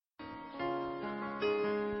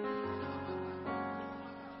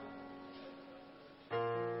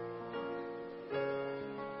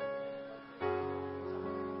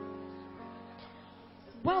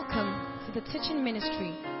to the teaching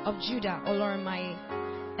ministry of Judah Olorunmaye,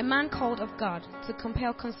 a man called of God to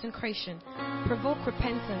compel consecration, provoke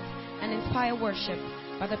repentance, and inspire worship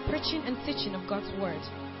by the preaching and teaching of God's word,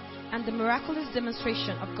 and the miraculous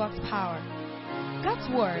demonstration of God's power. God's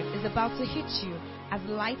word is about to hit you as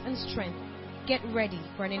light and strength. Get ready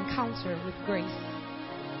for an encounter with grace.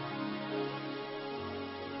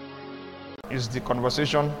 Is the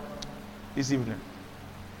conversation this evening.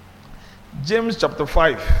 James chapter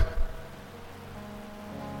 5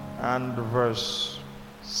 and verse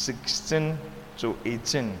 16 to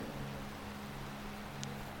 18.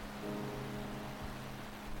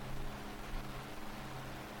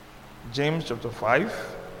 James chapter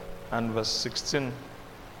 5 and verse 16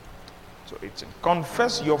 to 18.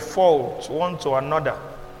 Confess your faults one to another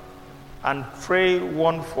and pray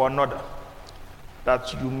one for another,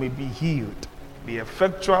 that you may be healed. The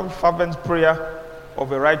effectual fervent prayer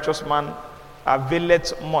of a righteous man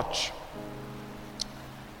availeth much.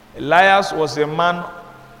 Elias was a man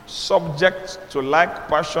subject to like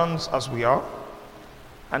passions as we are,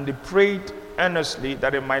 and he prayed earnestly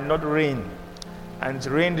that it might not rain. And it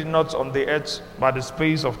rained not on the earth by the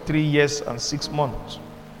space of 3 years and 6 months.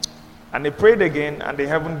 And he prayed again, and the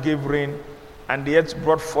heaven gave rain, and the earth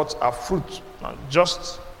brought forth her fruit. Now,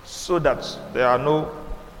 just so that there are no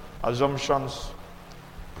assumptions,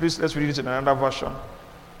 please let's read it in another version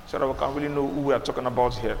so that we can really know who we are talking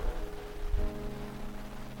about here.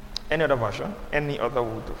 Any other version? Any other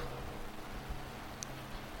would do.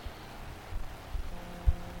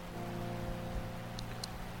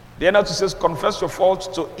 The NLT says, confess your faults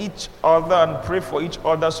to each other and pray for each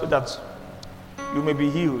other so that you may be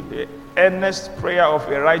healed. The earnest prayer of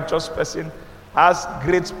a righteous person has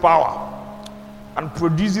great power and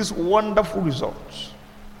produces wonderful results.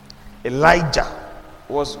 Elijah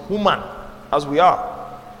was human as we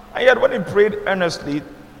are. And yet when he prayed earnestly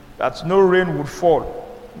that no rain would fall,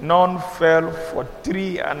 none fell for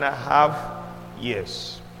 3.5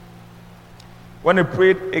 years. When he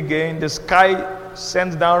prayed again, the sky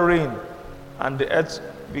sent down rain, and the earth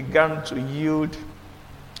began to yield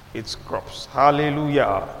its crops.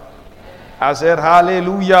 Hallelujah. I said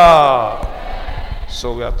hallelujah.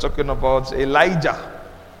 So we are talking about Elijah,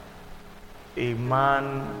 a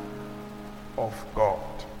man of God.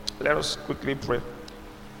 Let us quickly pray.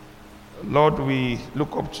 Lord, we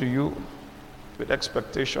look up to you with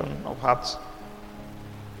expectation of heart.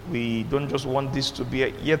 We don't just want this to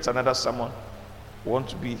be yet another sermon. We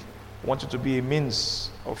want it to be a means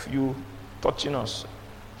of you touching us,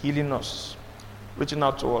 healing us, reaching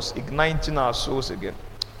out to us, igniting our souls again.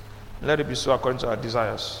 Let it be so according to our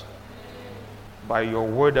desires, by your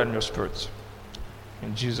word and your spirit.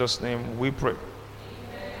 In Jesus' name we pray.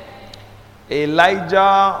 Amen.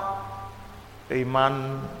 Elijah, a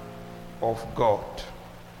man of God.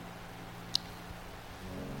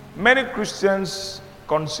 Many Christians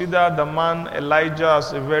consider the man Elijah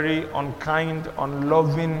as a very unkind,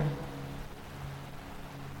 unloving,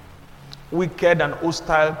 wicked and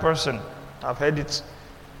hostile person. I've heard it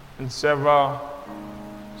in several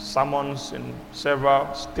sermons, in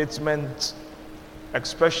several statements,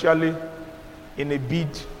 especially in a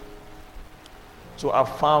bid to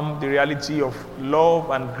affirm the reality of love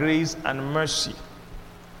and grace and mercy.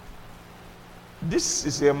 This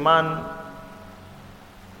is a man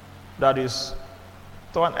that is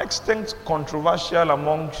to an extent controversial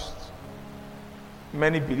amongst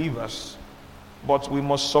many believers, but we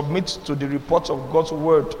must submit to the report of God's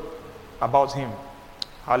word about him.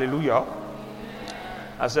 Hallelujah.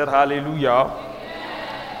 I said hallelujah.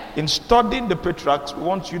 In studying the patriarchs, we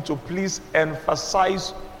want you to please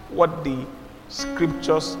emphasize what the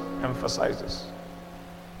scriptures emphasizes.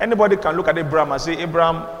 Anybody can look at Abraham and say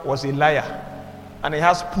Abraham was a liar, and he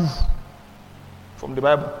has proof from the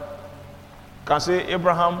Bible. Can say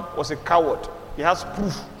Abraham was a coward. He has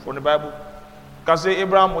proof from the Bible. Can say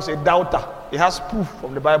Abraham was a doubter. He has proof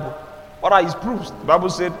from the Bible. What are his proofs? The Bible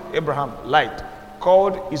said Abraham lied,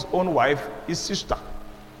 called his own wife his sister.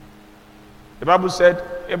 The Bible said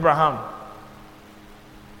Abraham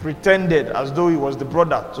pretended as though he was the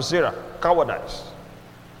brother to Sarah. Cowardice.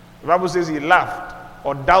 The Bible says he laughed,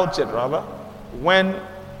 or doubted rather, when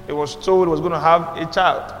he was told he was going to have a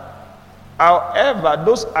child. However,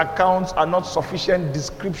 those accounts are not sufficient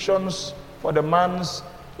descriptions for the man's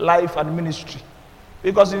life and ministry.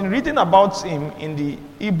 Because in reading about him in the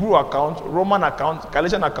Hebrew account, Roman account,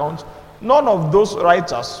 Galatian account, none of those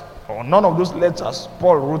writers, or none of those letters,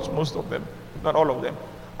 Paul wrote most of them, not all of them,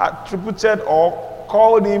 attributed or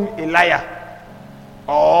called him a liar,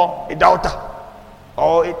 or a doubter,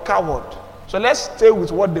 or a coward. So let's stay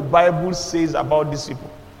with what the Bible says about these people.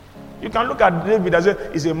 You can look at David and say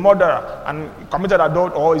he's a murderer and committed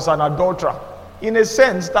adultery, or he's an adulterer. In a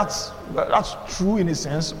sense, that's true in a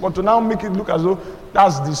sense, but to now make it look as though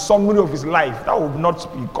that's the summary of his life, that would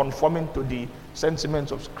not be conforming to the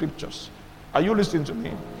sentiments of scriptures. Are you listening to me?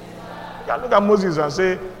 You can look at Moses and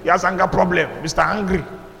say he has anger problem, Mr. Angry.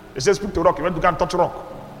 He says speak to rock, he went to go and touch rock.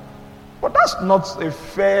 But that's not a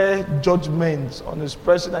fair judgment on his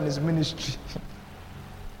person and his ministry.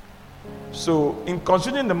 So, in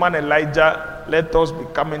considering the man Elijah, let us be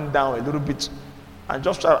coming down a little bit and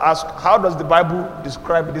just try to ask, how does the Bible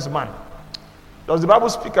describe this man? Does the Bible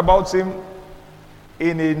speak about him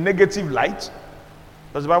in a negative light?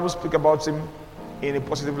 Does the Bible speak about him in a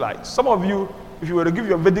positive light? Some of you, if you were to give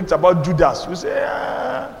your verdict about Judas, you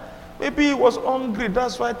say, maybe he was hungry,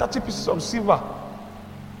 that's why 30 pieces of silver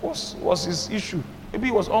was his issue. Maybe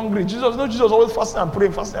he was hungry. Jesus always fasting and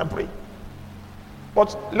praying.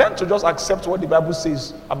 But learn to just accept what the Bible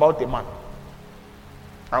says about a man.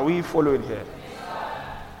 Are we following here?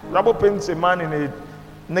 The Bible paints a man in a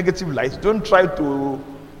negative light. Don't try to,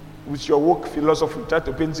 with your woke philosophy, try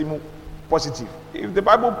to paint him positive. If the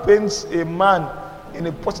Bible paints a man in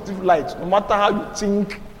a positive light, no matter how you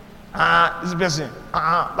think, this person,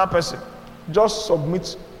 that person, just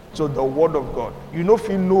submit to the word of God. You know if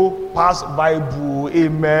you know past Bible,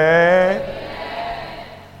 amen.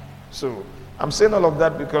 So I'm saying all of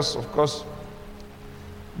that because, of course,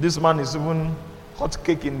 this man is even hot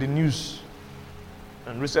cake in the news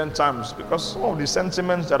in recent times because some of the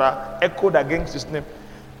sentiments that are echoed against his name.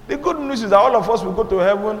 The good news is that all of us will go to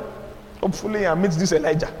heaven, hopefully, and meet this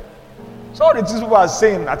Elijah. So all the things people are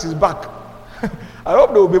saying at his back, I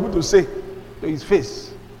hope they will be able to say to his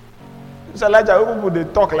face. This Elijah, people they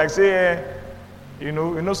talk like say, you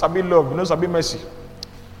know, sabi love, you know, sabi mercy.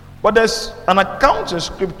 But there's an account in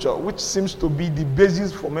scripture which seems to be the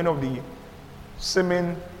basis for many of the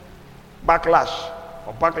seeming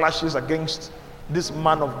backlashes against this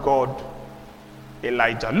man of God,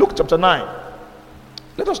 Elijah. Luke chapter 9.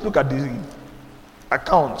 Let us look at the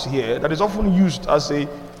account here that is often used as a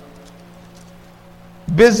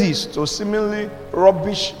basis to seemingly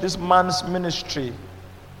rubbish this man's ministry.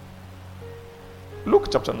 Luke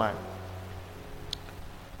chapter 9.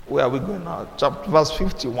 Where are we going now? Verse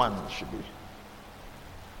 51 should be.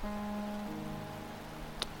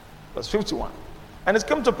 Verse 51. And it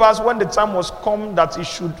came to pass when the time was come that he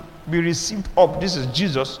should be received up. This is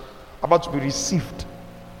Jesus about to be received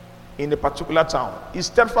in a particular town. He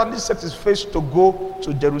steadfastly set his face to go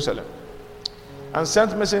to Jerusalem and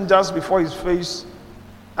sent messengers before his face,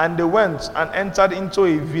 and they went and entered into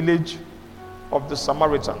a village of the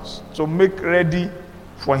Samaritans to make ready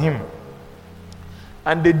for him.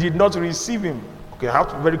 And they did not receive him. Okay, I have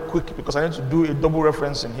to be very quick because I need to do a double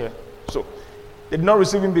reference in here. So, they did not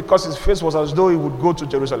receive him because his face was as though he would go to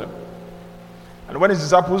Jerusalem. And when his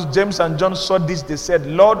disciples, James and John, saw this, they said,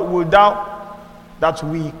 Lord, wilt thou that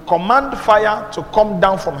we command fire to come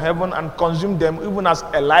down from heaven and consume them, even as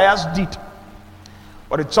Elias did?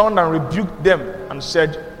 But he turned and rebuked them and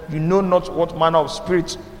said, you know not what manner of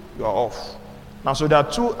spirit you are of. Now, so there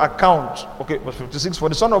are two accounts. Okay, verse 56. For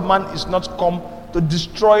the Son of Man is not come to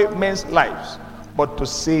destroy men's lives, but to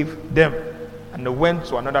save them. And they went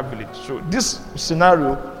to another village. So this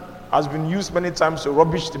scenario has been used many times to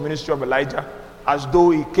rubbish the ministry of Elijah as though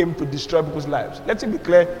he came to destroy people's lives. Let it be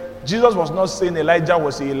clear, Jesus was not saying Elijah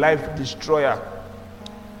was a life destroyer.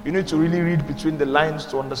 You need to really read between the lines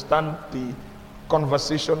to understand the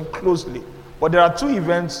conversation closely. But there are two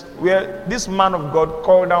events where this man of God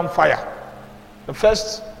called down fire. The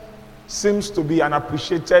first seems to be an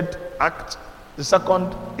appreciated act. The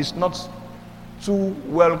second is not too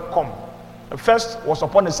welcome. The first was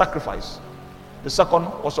upon a sacrifice. The second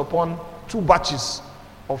was upon two batches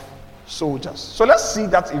of soldiers. So let's see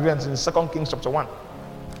that event in 2 Kings chapter 1.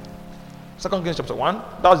 2 Kings chapter 1,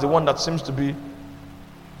 that's the one that seems to be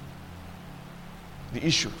the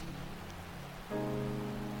issue.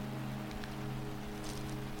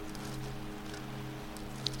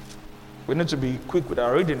 We need to be quick with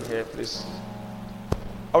our reading here, please.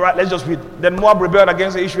 All right, let's just read. Then Moab rebelled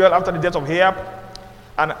against Israel after the death of Ahab,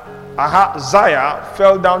 and Ahaziah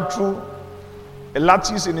fell down through a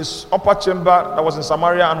lattice in his upper chamber that was in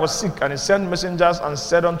Samaria and was sick. And he sent messengers and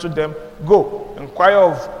said unto them, go, inquire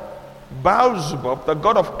of Baal-zebub, the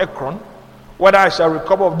god of Ekron, whether I shall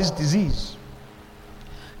recover of this disease.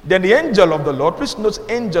 Then the angel of the Lord, please note,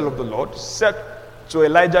 angel of the Lord, said to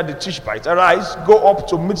Elijah the Tishbite, arise, go up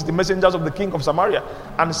to meet the messengers of the king of Samaria,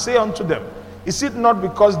 and say unto them, is it not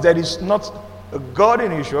because there is not a God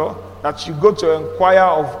in Israel that you go to inquire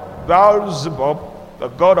of Baal-zebub, the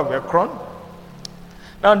god of Ekron?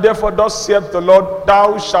 Now therefore thus saith the Lord,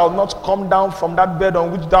 thou shalt not come down from that bed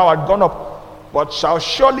on which thou art gone up, but shalt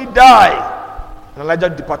surely die. And Elijah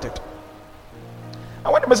departed.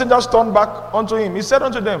 And when the messengers turned back unto him, he said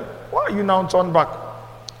unto them, why are you now turned back?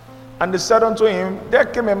 And they said unto him, there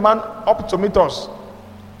came a man up to meet us,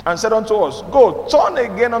 and said unto us, go, turn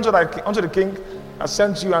again unto the king that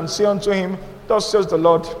sent you, and say unto him, thus says the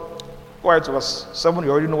Lord. Go ahead to verse 7,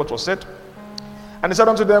 you already know what was said. And he said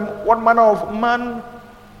unto them, what manner of man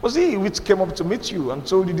was he which came up to meet you and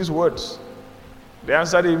told you these words? They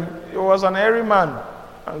answered him, he was an hairy man,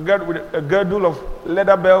 and girded with a girdle of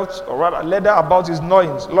leather belt, or rather leather about his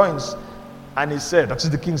loins. And he said, that is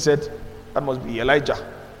the king said, that must be Elijah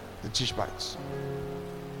the Tishbite.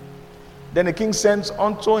 Then the king sent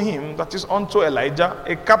unto him, that is unto Elijah,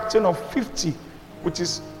 a captain of 50, which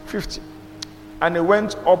is 50. And he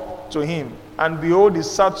went up to him, and behold, he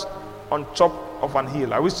sat on top of an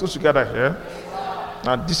hill. Are we still together here?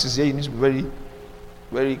 Now this is here, you need to be very,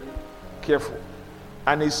 very careful.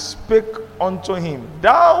 And he spake unto him,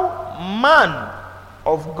 thou man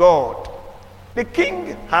of God, the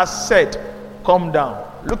king has said, come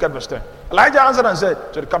down. Look at verse 10. Elijah answered and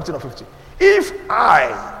said to the captain of 50, if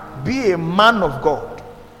I be a man of God,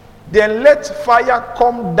 then let fire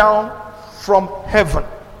come down from heaven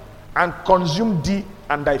and consume thee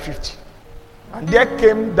and thy 50. And there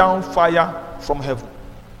came down fire from heaven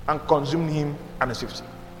and consumed him and his 50.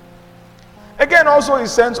 Again also he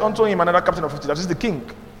sent unto him another captain of 50, that is the king,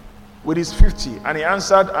 with his 50. And he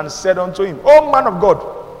answered and said unto him, O man of God,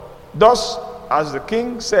 thus as the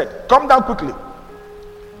king said, come down quickly.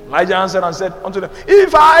 Elijah answered and said unto them,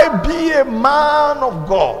 if I be a man of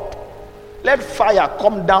God, let fire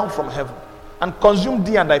come down from heaven and consume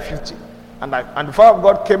thee and thy 50. And the fire of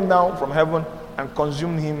God came down from heaven and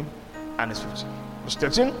consumed him and his 50. Verse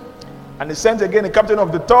 13. And he sent again a captain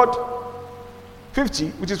of the third 50,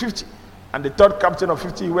 which is 50. And the third captain of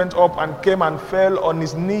 50 went up and came and fell on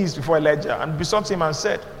his knees before Elijah and besought him and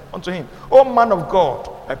said unto him, O man of God,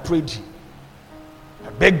 I pray thee, I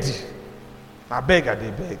beg thee, I beg,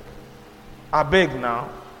 I beg now,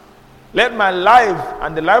 let my life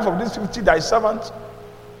and the life of these 50 thy servants.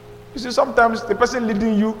 You see, sometimes the person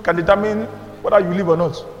leading you can determine whether you live or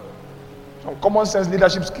not. Some common sense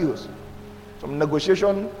leadership skills, some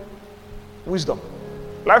negotiation wisdom.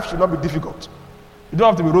 Life should not be difficult. You don't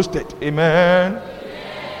have to be roasted. Amen.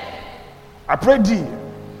 Amen. I pray thee,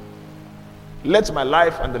 let my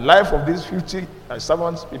life and the life of these 50 thy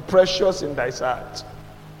servants be precious in thy sight.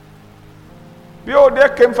 Behold, there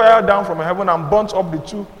came fire down from heaven and burnt up the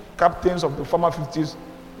two captains of the former 50s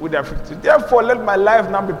with their 50s. Therefore, let my life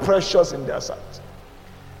now be precious in their sight.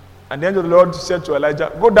 And the angel of the Lord said to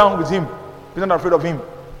Elijah, go down with him. Be not afraid of him.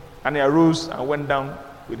 And he arose and went down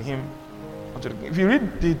with him unto the king. If you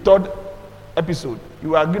read the third episode, you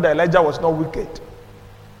will agree that Elijah was not wicked.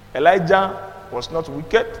 Elijah was not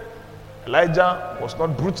wicked. Elijah was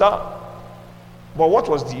not brutal. But what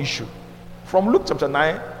was the issue? From Luke chapter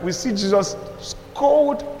 9, we see Jesus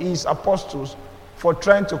scold his apostles for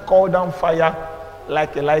trying to call down fire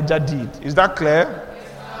like Elijah did. Is that clear?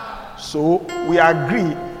 Yes, so we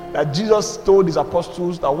agree that Jesus told his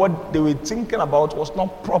apostles that what they were thinking about was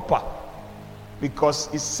not proper, because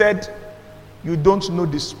he said, you don't know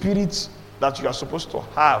the spirit that you are supposed to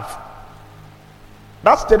have.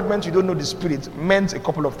 That statement, you don't know the spirit, meant a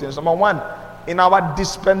couple of things. Number one, in our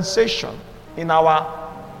dispensation, in our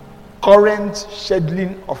current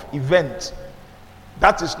scheduling of events,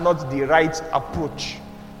 that is not the right approach.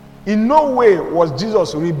 In no way was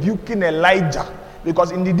Jesus rebuking Elijah, because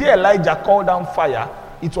in the day Elijah called down fire,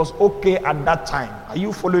 it was okay at that time. Are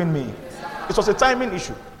you following me? It was a timing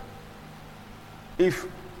issue. If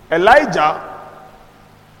Elijah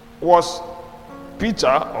was Peter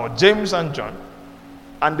or James and John,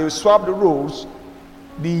 and they swapped the roles,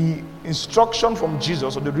 the instruction from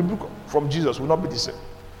Jesus or the rebuke from Jesus will not be the same.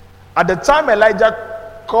 At the time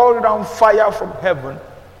Elijah called down fire from heaven,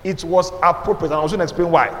 it was appropriate, and I was going to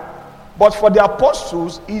explain why. But for the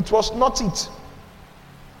apostles, it was not it.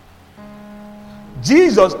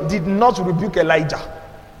 Jesus did not rebuke Elijah.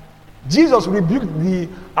 Jesus rebuked the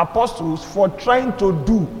apostles for trying to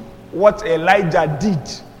do what Elijah did.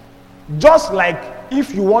 Just like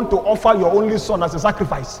if you want to offer your only son as a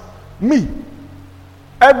sacrifice,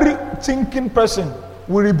 every thinking person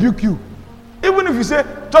will rebuke you. Even if you say,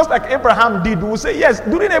 just like Abraham did, we will say, yes,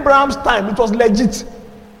 during Abraham's time, it was legit.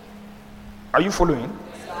 Are you following?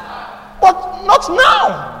 But not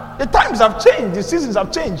now. The times have changed. The seasons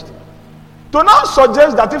have changed. To now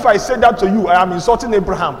suggest that if I say that to you, I am insulting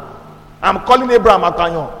Abraham, I am calling Abraham a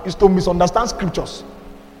canyon, is to misunderstand scriptures.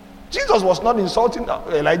 Jesus was not insulting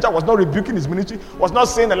Elijah, was not rebuking his ministry, was not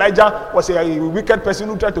saying Elijah was a wicked person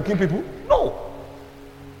who tried to kill people. No.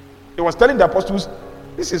 He was telling the apostles,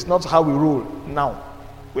 this is not how we roll now.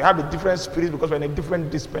 We have a different spirit because we're in a different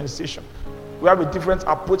dispensation. We have a different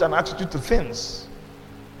approach and attitude to things.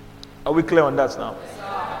 Are we clear on that now?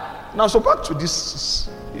 Yes, now, so back to this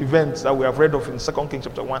event that we have read of in 2 Kings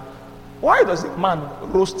chapter 1. Why does a man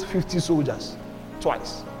roast 50 soldiers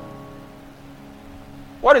twice?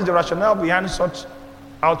 What is the rationale behind such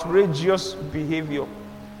outrageous behavior?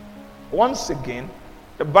 Once again,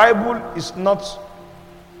 the Bible is not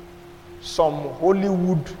some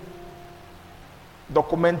Hollywood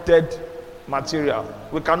documented material.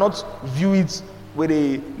 We cannot view it with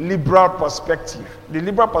a liberal perspective. The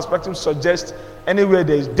liberal perspective suggests anywhere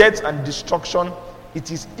there is death and destruction,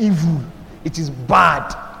 it is evil, it is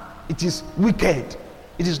bad, it is wicked,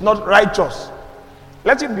 it is not righteous.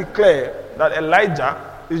 Let it be clear that Elijah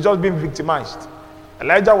is just being victimized.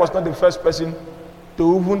 Elijah was not the first person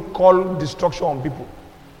to even call destruction on people.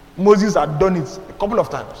 Moses had done it a couple of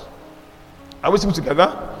times. Are we still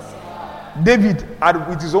together? David had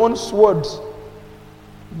with his own swords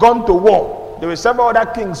gone to war. There were several other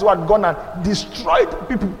kings who had gone and destroyed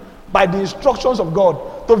people by the instructions of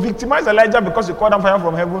God. To victimize Elijah because he called down fire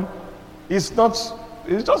from heaven, it's just,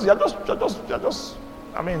 it's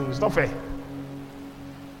not fair.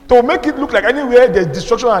 To make it look like anywhere there's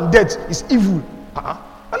destruction and death is evil.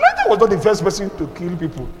 Elijah was not the first person to kill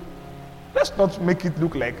people. Let's not make it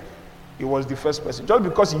look like he was the first person just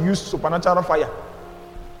because he used supernatural fire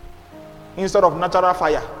instead of natural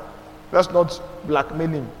fire. Let's not blackmail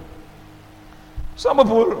him. Some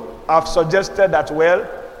people have suggested that, well,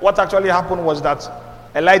 what actually happened was that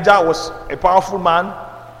Elijah was a powerful man,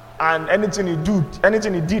 and anything he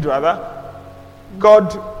did,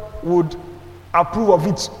 God would approve of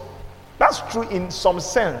it. That's true in some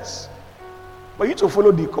sense. But you need to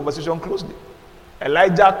follow the conversation closely.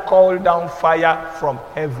 Elijah called down fire from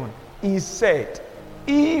heaven. He said,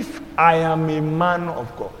 if I am a man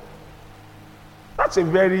of God. That's a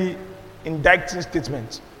very indicting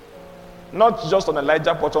statement. Not just on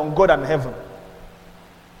Elijah, but on God and heaven.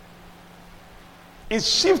 It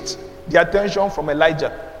shifts the attention from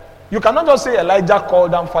Elijah. You cannot just say Elijah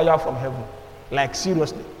called down fire from heaven. Like,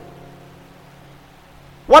 seriously.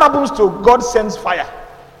 What happens to God sends fire?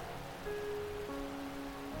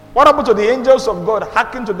 What happened to the angels of God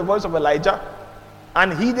hearkened to the voice of Elijah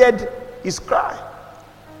and heeded his cry?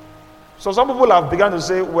 So some people have begun to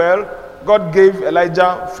say, well, God gave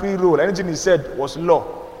Elijah free rule. Anything he said was law.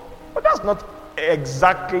 But that's not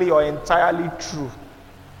exactly or entirely true.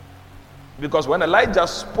 Because when Elijah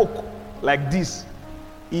spoke like this,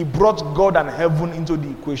 he brought God and heaven into the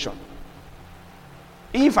equation.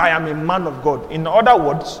 If I am a man of God, in other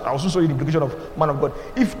words, I also show you the implication of man of God.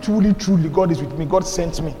 If truly, truly God is with me, God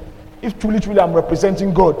sent me. If truly, truly I'm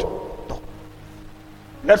representing God,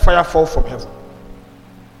 let fire fall from heaven.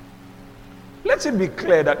 Let it be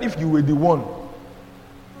clear that if you were the one,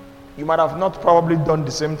 you might have not probably done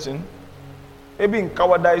the same thing. Maybe in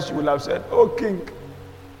cowardice you will have said, oh king,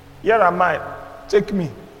 here am I, take me.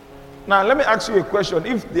 Now let me ask you a question.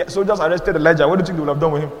 If the soldiers arrested Elijah, what do you think they would have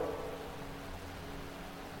done with him?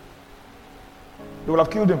 They would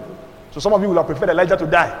have killed him. So some of you will have preferred Elijah to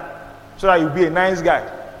die so that you'll be a nice guy.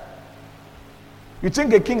 You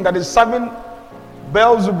think a king that is serving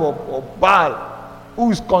Beelzebub or Baal,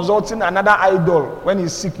 who is consulting another idol when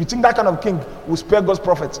he's sick, you think that kind of king will spare God's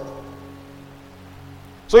prophet?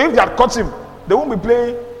 So if they had caught him, they won't be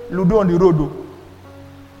playing Ludo on the road.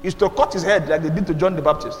 It's to cut his head like they did to John the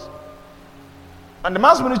Baptist. And the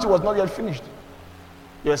man's ministry was not yet finished.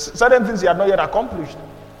 Yes, certain things he had not yet accomplished.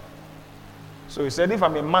 So he said, if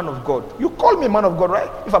I'm a man of God, you call me a man of God, right?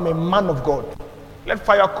 If I'm a man of God, let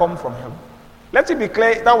fire come from heaven. Let it be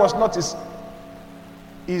clear, that was not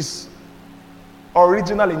his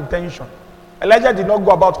original intention. Elijah did not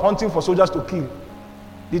go about hunting for soldiers to kill.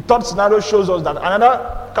 The third scenario shows us that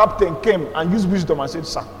another captain came and used wisdom and said,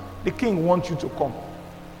 sir, the king wants you to come.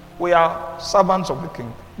 We are servants of the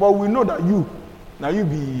king. But we know that you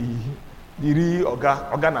be the real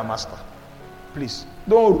Oga master. Please,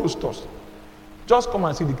 don't roast us. Just come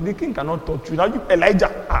and see the king cannot touch you. Now you,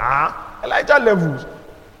 Elijah levels.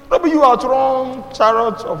 Maybe you are thrown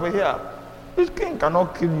chariots over here. This king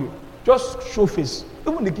cannot kill you. Just show face.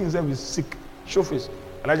 Even the king himself is sick. Show face.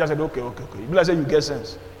 Elijah said, okay. Elijah said, you get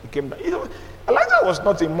sense. He came down. Elijah was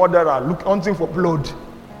not a murderer hunting for blood.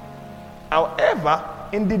 However,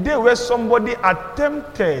 in the day where somebody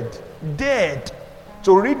attempted, dared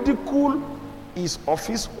to ridicule his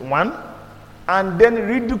office, one, and then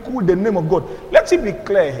ridicule the name of God. Let it be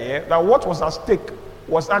clear here that what was at stake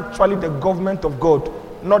was actually the government of God,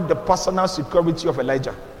 not the personal security of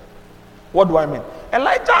Elijah. What do I mean?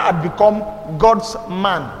 Elijah had become God's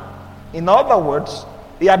man. In other words,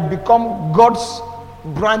 he had become God's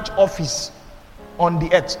branch office on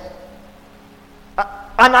the earth.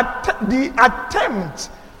 The attempt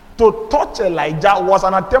to touch Elijah was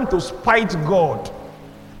an attempt to spite God.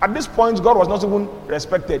 At this point, God was not even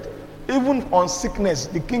respected. Even on sickness,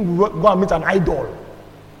 the king would go and meet an idol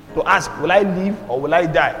to ask, will I live or will I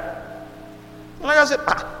die? Elijah said,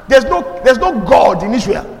 there's no God in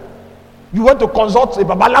Israel. You want to consult a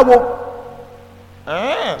babalawo?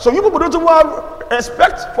 So you people don't even have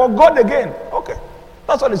respect for God again. Okay,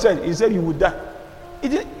 that's what he said. He said you would die.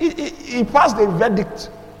 He passed the verdict,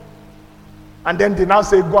 and then they now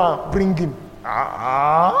say, go and bring him.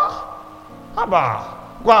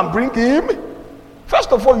 Go and bring him.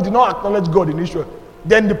 First of all, you did not acknowledge God in Israel.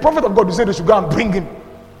 Then the prophet of God, you said they should go and bring him.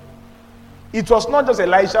 It was not just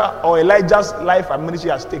Elisha or Elijah's life and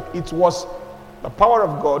ministry at stake. It was the power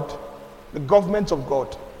of God, the government of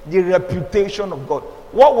God, the reputation of God.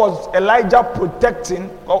 What was Elijah protecting?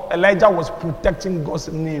 Well, Elijah was protecting God's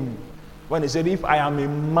name when he said, if I am a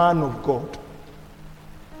man of God.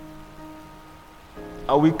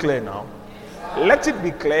 Are we clear now? Let it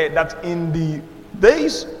be clear that in the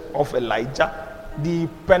days of Elijah, the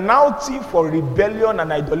penalty for rebellion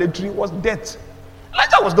and idolatry was death.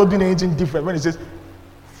 Elijah was not doing anything different when he says,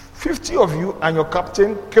 50 of you and your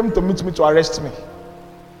captain came to meet me to arrest me.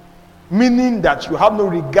 Meaning that you have no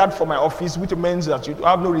regard for my office, which means that you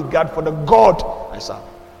have no regard for the God I serve.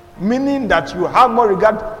 Meaning that you have more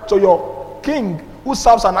regard to your king who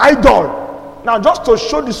serves an idol. Now, just to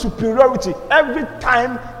show the superiority, every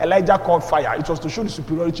time Elijah called fire, it was to show the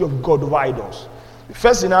superiority of God over idols. The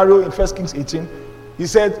first scenario in 1 Kings 18, he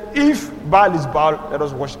said, if Baal is Baal, let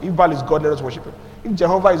us worship. If Baal is God, let us worship him. If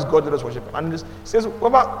Jehovah is God, let us worship him. And it says,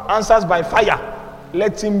 whoever answers by fire,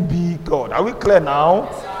 let him be God. Are we clear now?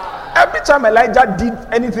 Every time Elijah did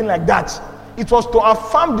anything like that, it was to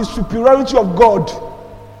affirm the superiority of God.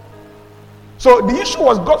 So the issue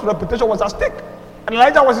was God's reputation was at stake. And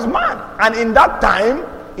Elijah was his man. And in that time,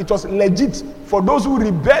 it was legit for those who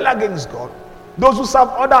rebel against God, those who serve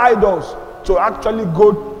other idols, to actually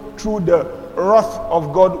go through the wrath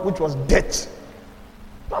of God, which was death.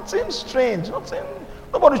 Nothing strange.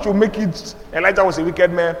 Nobody should make it. Elijah was a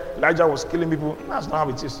wicked man. Elijah was killing people. That's not how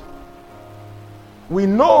it is. We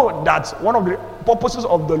know that one of the purposes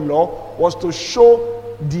of the law was to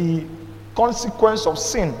show the consequence of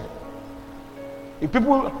sin. If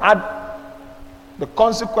people had the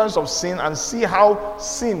consequence of sin and see how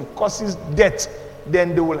sin causes death,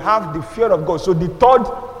 then they will have the fear of God. So the third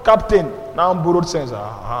captain now borrowed sense.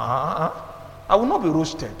 I will not be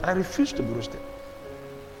roasted. I refuse to be roasted.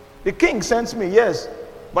 The king sends me, yes,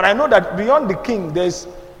 but I know that beyond the king there is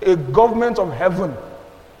a government of heaven.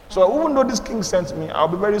 So even though this king sent me, I'll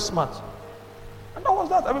be very smart. And that was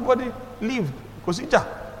that. Everybody lived. Consider.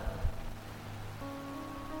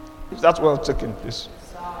 Is that well taken, please?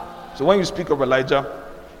 So when you speak of Elijah,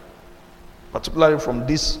 particularly from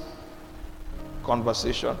this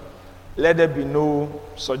conversation, let there be no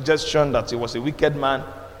suggestion that he was a wicked man.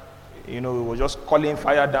 He was just calling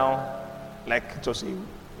fire down like it was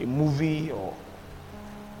a movie or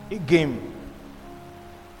a game.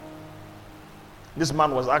 This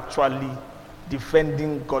man was actually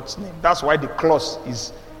defending God's name. That's why the clause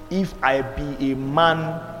is, if I be a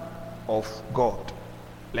man of God,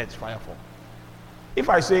 let fire fall. If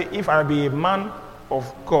I say, if I be a man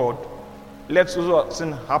of God, let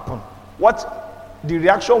something happen, what the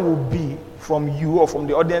reaction will be from you or from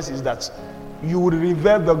the audience is that you will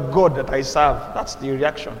revere the God that I serve. That's the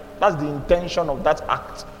reaction. That's the intention of that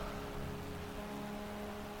act.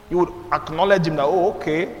 You would acknowledge him that, oh,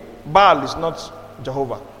 okay, Baal is not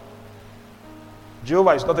Jehovah.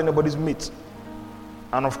 Jehovah is not anybody's mate.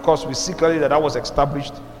 And of course, we see clearly that was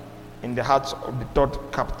established in the hearts of the third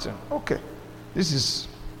captain. Okay, this is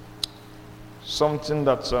something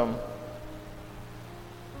that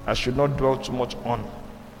I should not dwell too much on.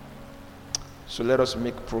 So let us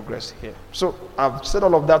make progress here. So I've said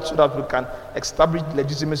all of that so that we can establish the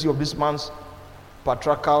legitimacy of this man's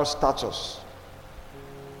patriarchal status.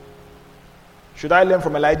 Should I learn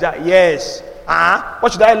from Elijah? Yes.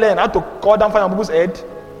 What should I learn? How to call down fire on people's head?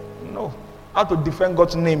 No. How to defend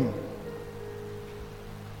God's name.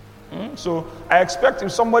 So I expect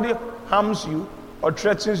if somebody harms you or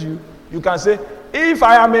threatens you, you can say, if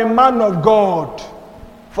I am a man of God,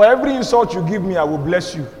 for every insult you give me, I will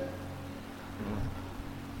bless you.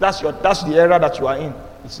 That's the era that you are in.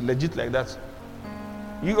 It's legit like that.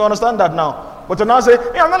 You understand that now? But to now say,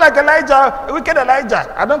 hey, I'm not like Elijah, wicked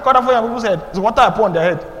Elijah. I don't call that for your people's head. It's water upon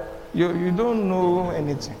their head. You don't know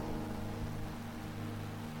anything.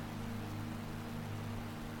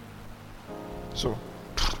 So,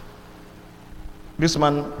 this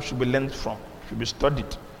man should be learned from, should be studied,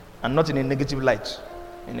 and not in a negative light,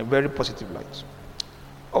 in a very positive light.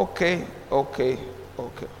 Okay.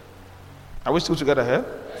 Are we still together here?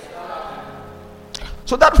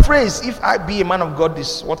 So that phrase, if I be a man of God,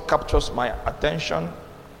 is what captures my attention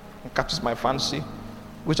and captures my fancy,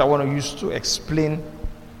 which I want to use to explain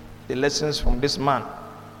the lessons from this man.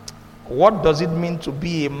 What does it mean to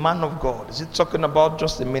be a man of God? Is it talking about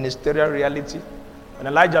just the ministerial reality? When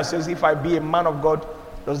Elijah says, if I be a man of God,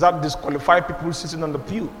 does that disqualify people sitting on the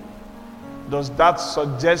pew? Does that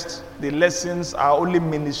suggest the lessons are only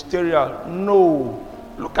ministerial? No.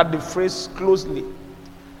 Look at the phrase closely,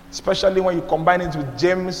 especially when you combine it with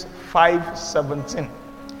James 5:17.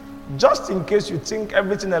 Just in case you think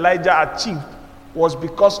everything Elijah achieved was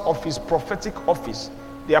because of his prophetic office,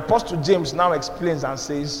 the Apostle James now explains and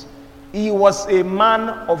says, he was a man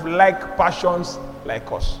of like passions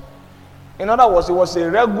like us. In other words, he was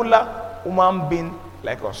a regular human being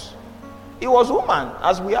like us. He was human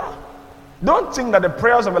as we are. Don't think that the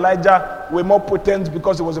prayers of Elijah were more potent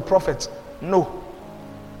because he was a prophet. No.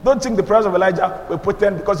 Don't think the prayers of Elijah were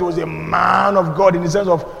potent because he was a man of God, in the sense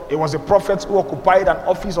of he was a prophet who occupied an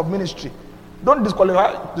office of ministry. Don't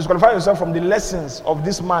disqualify yourself from the lessons of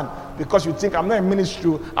this man because you think, I'm not a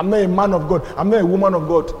ministry, I'm not a man of God, I'm not a woman of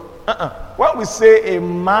God. When we say a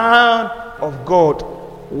man of God,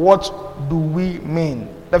 what do we mean?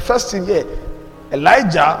 The first thing here,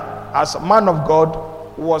 Elijah, as a man of God,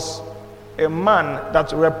 was a man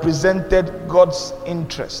that represented God's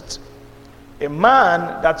interest. A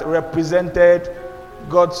man that represented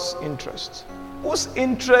God's interest. Whose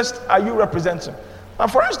interest are you representing? Now,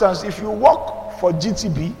 for instance, if you work for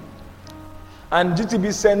GTB and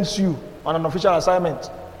GTB sends you on an official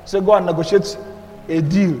assignment, say go and negotiate a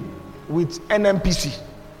deal with NMPC.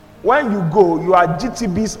 When you go, you are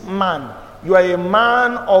GTB's man. You are a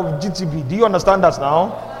man of GTB. Do you understand that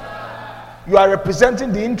now? You are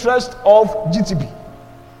representing the interest of GTB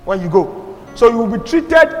when you go. So you will be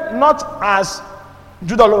treated not as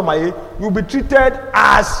Judah Loromaye, you will be treated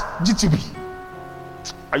as GTB.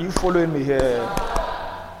 Are you following me here?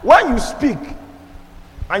 When you speak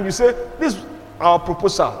and you say, this is our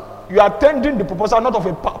proposal, you are tendering the proposal not of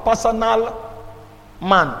a personal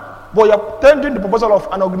man, but you are tendering the proposal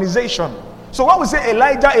of an organization. So when we say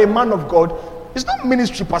Elijah, a man of God, it's not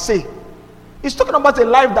ministry per se. It's talking about a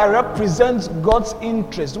life that represents God's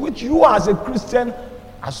interest, which you as a Christian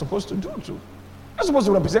are supposed to do too. You're supposed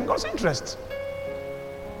to represent God's interest.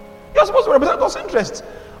 You're supposed to represent God's interest.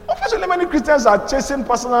 Unfortunately, many Christians are chasing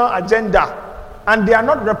personal agenda and they are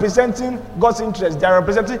not representing God's interest. They are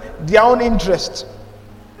representing their own interest.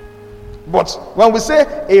 But when we say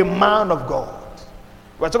a man of God,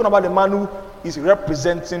 we're talking about a man who is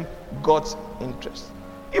representing God's interest.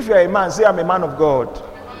 If you're a man, say I'm a man of God.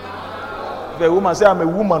 If you're a woman, say I'm a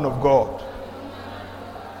woman of God.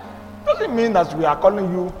 Doesn't mean that we are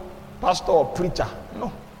calling you pastor or preacher.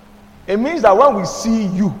 No. It means that when we see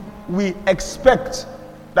you, we expect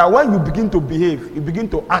that when you begin to behave, you begin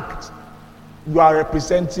to act, you are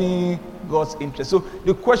representing God's interest. So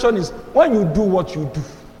the question is, when you do what you do,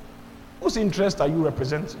 whose interest are you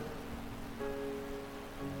representing?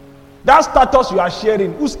 That status you are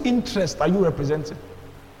sharing, whose interest are you representing?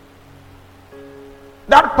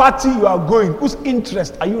 That party you are going, whose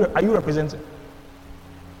interest are you representing?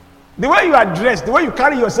 The way you are dressed, the way you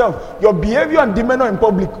carry yourself, your behavior and demeanor in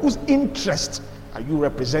public, whose interest are you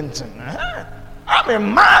representing? I'm a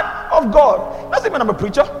man of God. Doesn't mean I'm a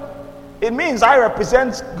preacher. It means I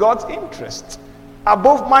represent God's interest.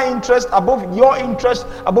 Above my interest, above your interest,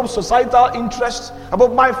 above societal interest,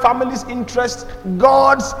 above my family's interest,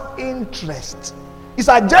 God's interest. His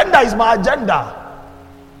agenda is my agenda.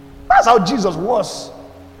 That's how Jesus was.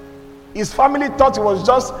 His family thought he was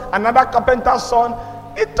just another carpenter's son.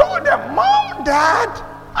 He told them, Mom, Dad,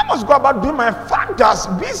 I must go about doing my father's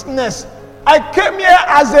business. I came here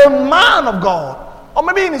as a man of God. Or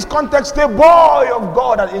maybe in his context, a boy of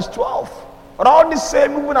God at age 12. But all the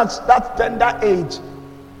same, even at that tender age,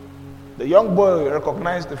 the young boy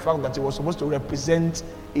recognized the fact that he was supposed to represent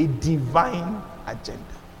a divine agenda.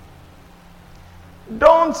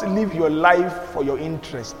 Don't live your life for your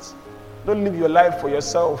interests. Don't live your life for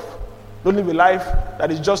yourself. Don't live a life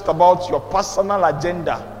that is just about your personal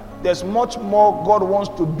agenda. There's much more God wants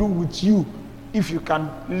to do with you if you can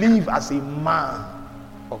live as a man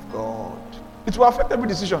of God. It will affect every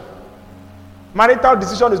decision. Marital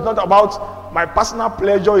decision is not about my personal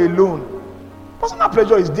pleasure alone. Personal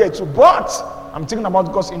pleasure is there too, but I'm thinking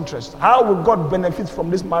about God's interest. How will God benefit from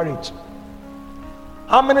this marriage?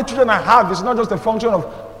 How many children I have is not just a function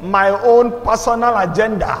of my own personal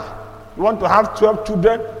agenda. You want to have 12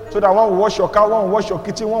 children so that one will wash your car, one will wash your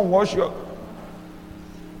kitchen, one will wash your...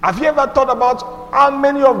 Have you ever thought about how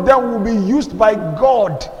many of them will be used by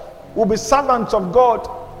God, will be servants of God?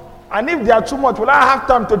 And if they are too much, will I have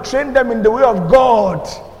time to train them in the way of God?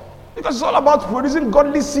 Because it's all about producing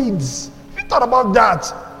godly seeds. Have you thought about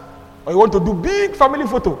that? Or you want to do big family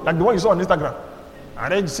photo, like the one you saw on Instagram.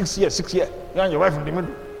 And then 6 years, you and your wife in the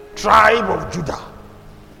middle. Tribe of Judah.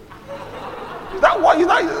 Is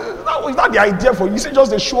that the idea for you? Is it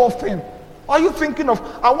just a show of thing? Or are you thinking of,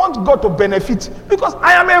 I want God to benefit because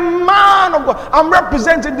I am a man of God. I'm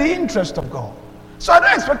representing the interest of God. So I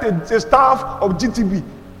don't expect a staff of GTB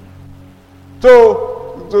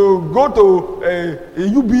to go to a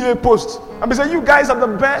UBA post and be saying, you guys are the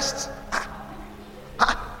best.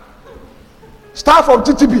 Staff of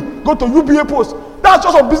GTB go to UBA post. That's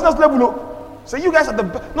just on business level. So you guys are the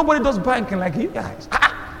best. Nobody does banking like you guys.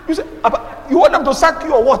 You say, you want them to sack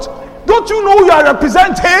you or what? Don't you know you are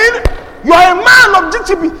representing? You are a man of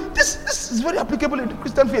GTB. This is very applicable in the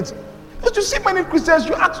Christian faith. Because you see many Christians,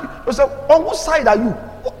 you ask yourself, on what side are you?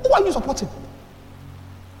 Who are you supporting?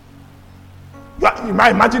 You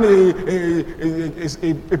might imagine a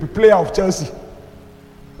player of Chelsea.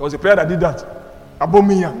 There was a player that did that.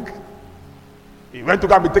 Aubameyang. He went to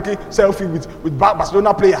go and be taking selfie with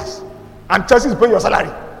Barcelona players. And Chelsea is paying your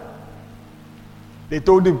salary. They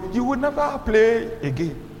told him, you will never play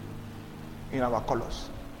again in our colors.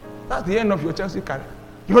 That's the end of your Chelsea career.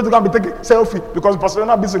 You want to go and be taking selfie because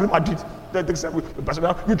Barcelona beats Real Madrid. Then take selfie with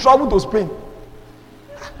Barcelona. You travel to Spain.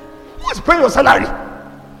 Who is paying your salary?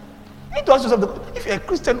 You need to ask yourself, if you're a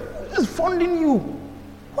Christian, who is funding you?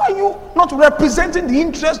 Why are you not representing the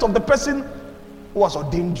interest of the person who has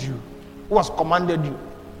ordained you, who has commanded you,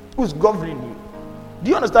 who is governing you? Do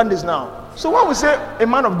you understand this now? So when we say a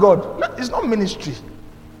man of God, it's not ministry.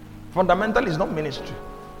 Fundamentally, it's not ministry.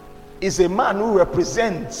 It's a man who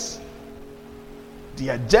represents the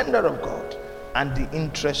agenda of God and the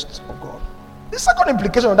interests of God. The second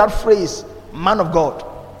implication of that phrase, man of God,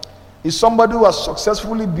 is somebody who has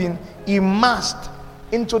successfully been immersed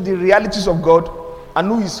into the realities of God and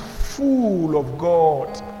who is full of God.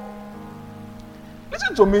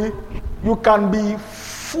 Listen to me, you can be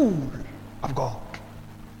full of God.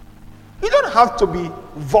 You don't have to be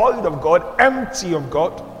void of God, empty of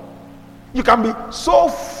God. You can be so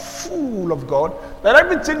full of God that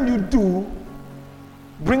everything you do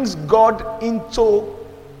brings God into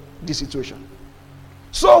the situation.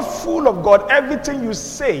 So full of God, everything you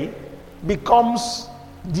say becomes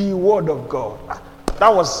the word of God.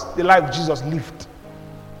 That was the life Jesus lived.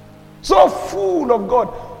 So full of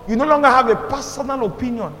God, you no longer have a personal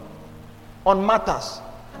opinion on matters.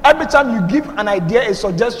 Every time you give an idea, a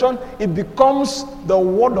suggestion, it becomes the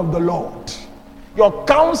word of the Lord. Your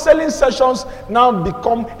counseling sessions now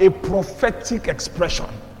become a prophetic expression.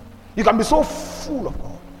 You can be so full of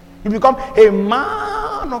God. You become a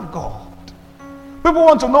man of God. People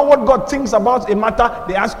want to know what God thinks about a matter.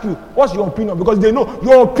 They ask you, what's your opinion? Because they know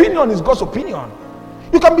your opinion is God's opinion.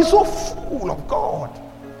 You can be so full of God.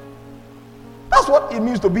 That's what it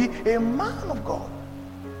means to be a man of God.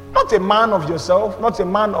 Not a man of yourself, not a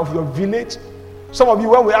man of your village. Some of you,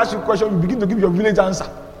 when we ask you a question, you begin to give your village answer.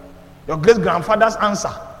 Your great-grandfather's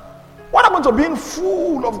answer. What happened to being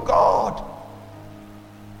full of God?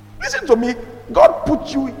 Listen to me. God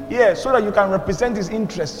put you here so that you can represent his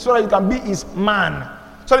interests, so that you can be his man,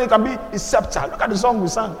 so that you can be his scepter. Look at the song we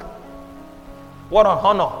sang. What an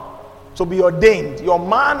honor to be ordained, your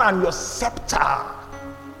man and your scepter.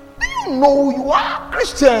 Do you know you are a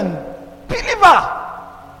Christian believer?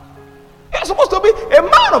 You're supposed to be a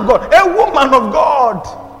man of God, a woman of God,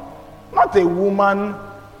 not a woman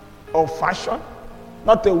of fashion,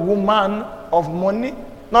 not a woman of money,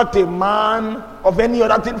 not a man of any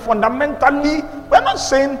other thing. Fundamentally, we're not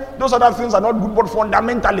saying those other things are not good, but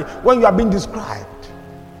fundamentally, when you are being described,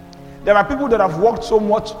 there are people that have worked so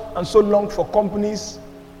much and so long for companies,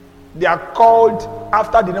 they are called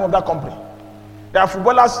after the name of that company. There are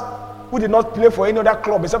footballers who did not play for any other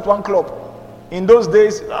club except one club. In those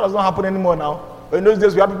days, that does not happen anymore now. But in those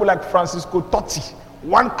days, we have people like Francisco Totti,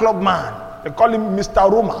 one club man. They call him Mr.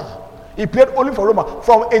 Roma. He played only for Roma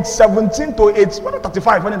from age 17 to age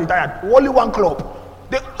 35 when he retired. Only one club.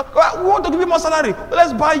 We want to give you more salary.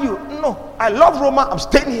 Let's buy you. No, I love Roma. I'm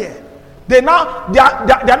staying here. They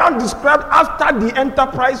are now described after the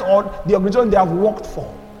enterprise or the organization they have worked for.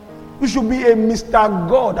 You should be a Mr.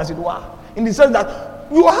 God, as it were, in the sense that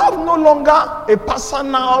you have no longer a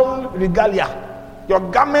personal regalia. Your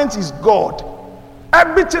garment is God.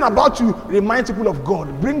 Everything about you reminds people of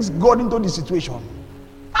God, brings God into the situation.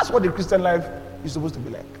 That's what the Christian life is supposed to be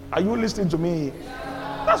like. Are you listening to me?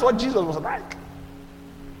 That's what Jesus was like.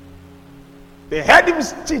 They heard him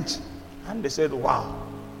teach and they said, wow.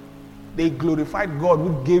 They glorified God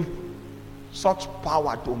who gave such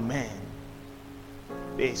power to men.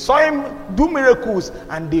 They saw him do miracles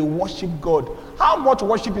and they worship God. How much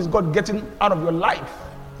worship is God getting out of your life?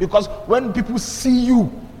 Because when people see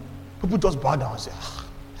you, people just bow down and say,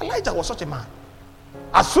 Elijah was such a man.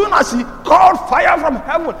 As soon as he called fire from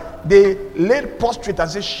heaven, they laid prostrate and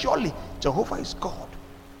said, surely Jehovah is God.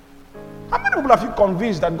 How many people have you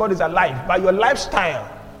convinced that God is alive? By your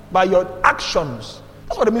lifestyle, by your actions.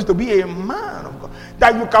 That's what it means to be a man of God.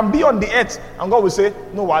 That you can be on the earth and God will say,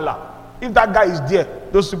 no wala. If that guy is there,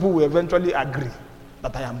 those people will eventually agree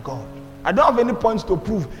that I am God. I don't have any points to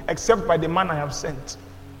prove except by the man I have sent.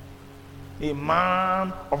 A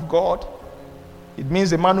man of God. It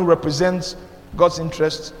means a man who represents God's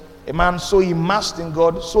interests. A man so immersed in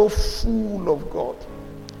God, so full of God.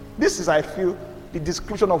 This is, I feel, the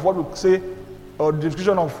description of what we say, or the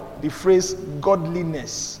description of the phrase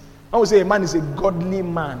godliness. When we say a man is a godly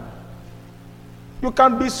man, you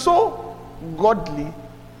can be so godly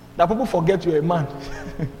that people forget you're a man.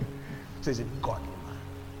 So it's a godly man.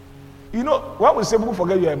 You know, when we say people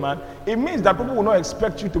forget you're a man, it means that people will not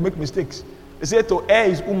expect you to make mistakes. They say to err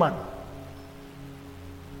is human,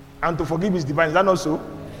 and to forgive is divine. Is that not so?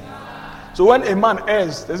 So when a man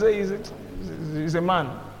errs, they say he's a man.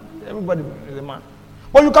 Everybody is a man.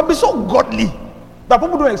 But you can be so godly that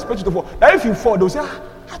people don't expect you to fall. That if you fall, they'll say,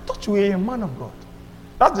 I thought you were a man of God.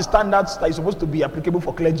 That's the standards that is supposed to be applicable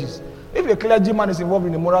for clergies. If a clergyman is involved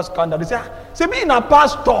in a moral scandal, they say me in a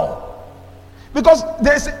pastor. Because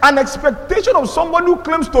there's an expectation of someone who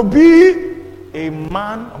claims to be a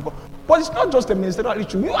man of God. But it's not just a ministerial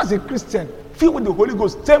issue. You as a Christian, filled with the Holy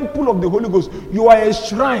Ghost, temple of the Holy Ghost, you are a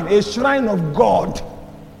shrine of God.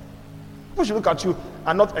 People should look at you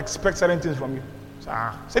and not expect certain things from you.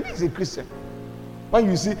 Say me is a Christian. When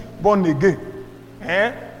you see born again,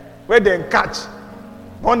 where they catch,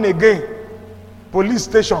 born again, police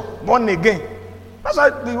station, born again. That's why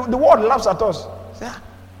the world laughs at us.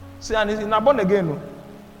 Say, and he's not born again. No?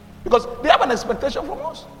 Because they have an expectation from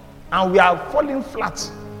us. And we are falling flat.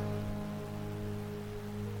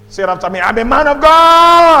 Say it after me, I'm a man of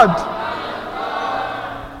God.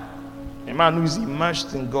 A man who is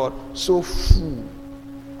immersed in God, so full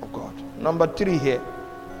of God. Number 3 here.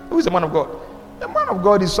 Who is a man of God? A man of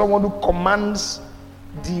God is someone who commands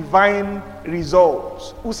divine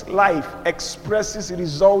results, whose life expresses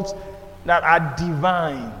results that are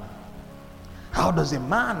divine. How does a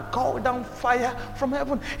man call down fire from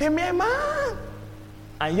heaven? A mere man.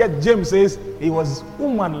 And yet James says he was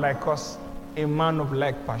woman like us, a man of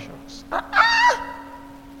like passions.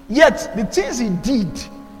 Yet the things he did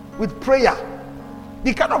with prayer,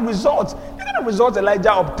 the kind of results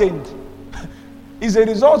Elijah obtained is a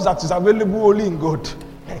result that is available only in God.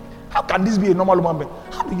 How can this be a normal human being?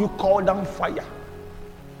 How do you call down fire?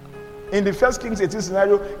 In the 1 Kings 18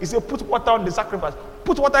 scenario, he said, put water on the sacrifice.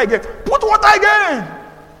 Put water again. Put water again.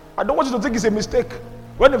 I don't want you to think it's a mistake.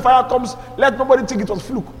 When the fire comes, let nobody think it was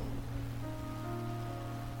fluke.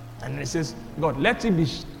 And he says, God, let it be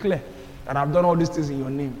clear that I've done all these things in your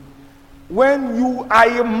name. When you are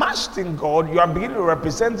immersed in God, you are beginning to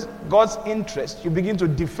represent God's interest. You begin to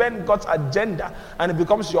defend God's agenda, and it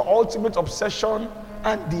becomes your ultimate obsession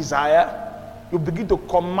and desire. You begin to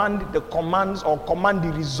command the commands or command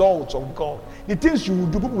the results of God. The things you will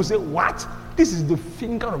do, people will say, what? This is the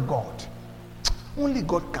finger of God. Only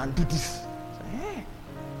God can do this. Hey.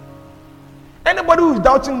 Anybody who is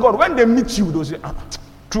doubting God, when they meet you, they'll say,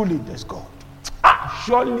 truly there's God.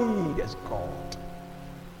 Surely there's God.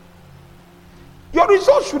 Your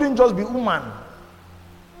results shouldn't just be human.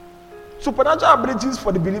 Supernatural abilities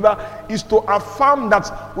for the believer is to affirm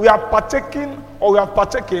that we are partaking, or we have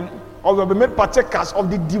partaken, or we have been made partakers of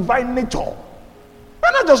the divine nature.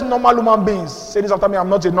 We're not just normal human beings. Say this after me, I'm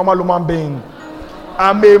not a normal human being.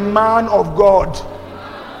 I'm a man of God.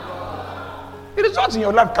 The results in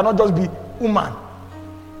your life cannot just be human.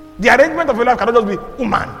 The arrangement of your life cannot just be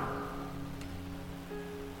human.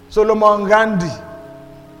 Solomon Gandhi,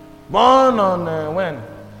 born on when?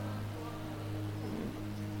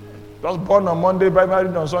 Just born on Monday,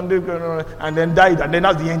 married on Sunday, and then died, and then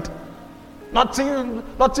that's the end.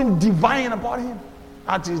 Nothing divine about him.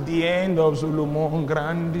 That is the end of Solomon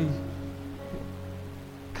Gandhi.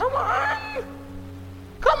 Come on.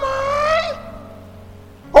 Come on.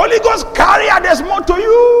 Holy Ghost carrier, there's more to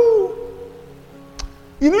you.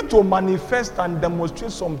 You need to manifest and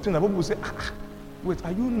demonstrate something that people will say, Wait,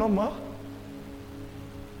 are you normal?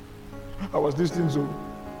 I was listening to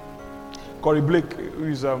Corey Blake, who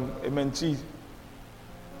is a mentee.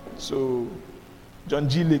 So, John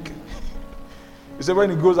G. Lake. He said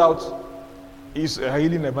when he goes out, he's a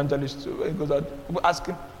healing evangelist. So when he goes out, people ask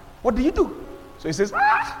him, what do you do? So he says,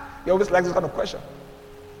 he always likes this kind of question.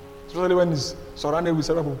 Especially when he's surrounded with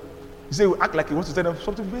several people. He says, he will act like he wants to tell them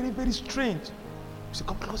something very, very strange. He said,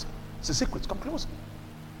 come closer. It's a secret, come closer.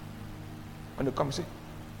 When they come, he say,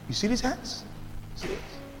 you see these hands? He says,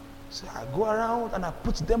 so I go around and I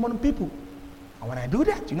put them on people. And when I do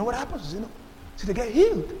that, you know what happens? You know, see, they get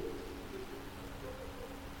healed.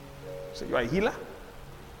 So you are a healer?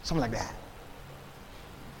 Something like that.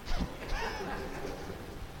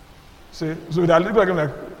 So they are looking at him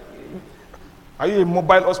like, are you a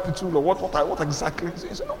mobile hospital or what exactly?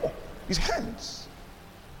 He said, no, his hands.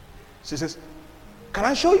 She says, can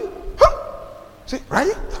I show you? Huh? Say, right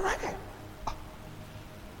here? Yeah, right here.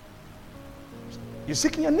 You're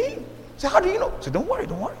sick in your knee. Say, how do you know? Say, don't worry.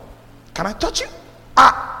 Can I touch you?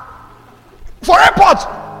 For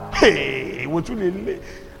airport. Hey, what you really?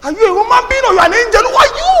 Are you a human being or you are an angel? Who are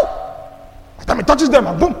you? By the time he touches them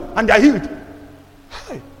and boom, and they are healed.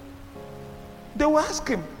 Hey. They will ask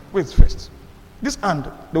him, wait first. This hand,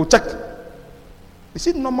 they will check. Is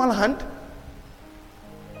it normal hand?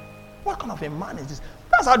 What kind of a man is this?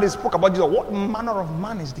 That's how they spoke about Jesus. What manner of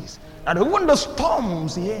man is this? And even the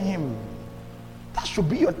storms hear him. That should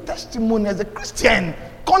be your testimony as a Christian.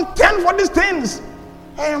 Contend for these things.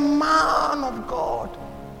 A man of God.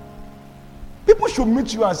 People should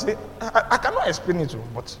meet you and say, I cannot explain it to you,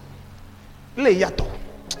 but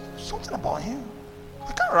something about him.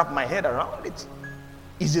 I can't wrap my head around it.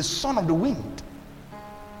 He's a son of the wind.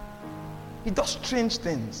 He does strange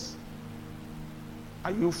things.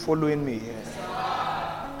 Are you following me here?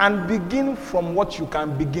 And begin from what you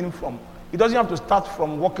can begin from. It doesn't have to start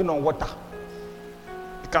from walking on water.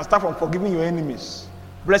 It can start from forgiving your enemies,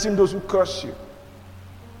 blessing those who curse you,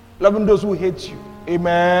 loving those who hate you.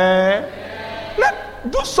 Amen.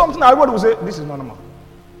 Do something everybody will say, this is not normal.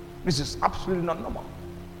 This is absolutely not normal.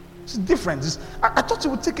 It's different. I thought he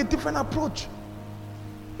would take a different approach.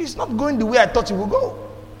 He's not going the way I thought he would go.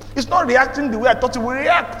 He's not reacting the way I thought he would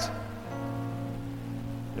react.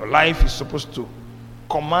 Your life is supposed to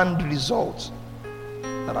command results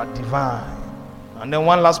that are divine. And then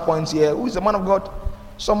one last point here. Who is a man of God?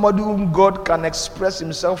 Somebody whom God can express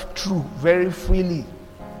himself through very freely.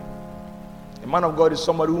 A man of God is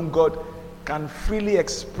somebody whom God can freely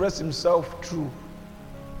express himself through.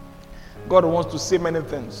 God wants to say many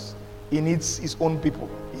things. He needs his own people.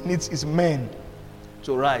 He needs his men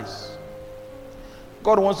to rise.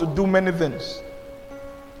 God wants to do many things.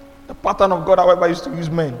 The pattern of God, however, is to use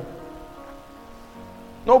men.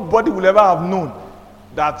 Nobody will ever have known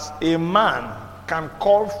that a man can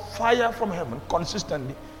call fire from heaven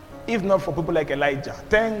consistently, if not for people like Elijah.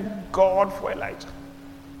 Thank God for Elijah.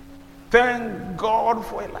 Thank God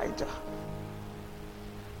for Elijah.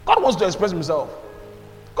 God wants to express himself.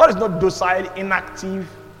 God is not docile, inactive,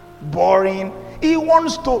 boring. He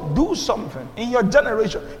wants to do something in your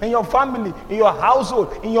generation, in your family, in your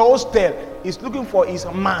household, in your hostel. He's looking for his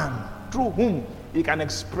man through whom he can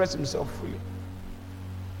express himself freely.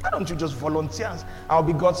 Why don't you just volunteer? I'll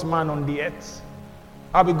be God's man on the earth.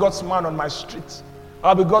 I'll be God's man on my street.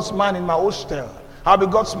 I'll be God's man in my hostel. I'll be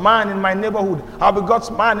God's man in my neighborhood. I'll be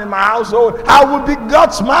God's man in my household. I will be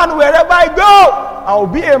God's man wherever I go. I will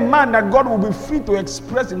be a man that God will be free to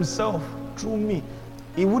express himself through me.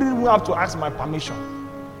 He wouldn't even have to ask my permission.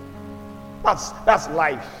 That's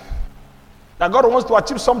life. That God wants to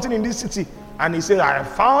achieve something in this city. And he says, I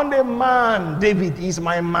found a man. David is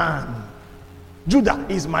my man. Judah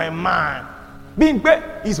is my man.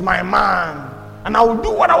 Bimpe is my man. And I will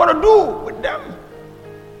do what I want to do with them.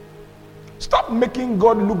 Stop making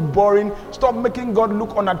God look boring. Stop making God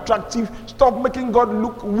look unattractive. Stop making God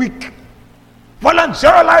look weak. Volunteer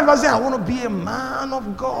your life and say, I want to be a man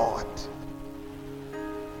of God.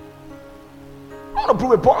 I want to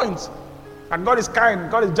prove a point. And God is kind,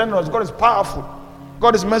 God is generous, God is powerful,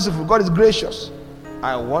 God is merciful, God is gracious.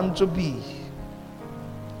 I want to be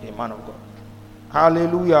a man of God.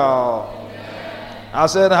 Hallelujah. Amen. I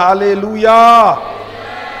said hallelujah.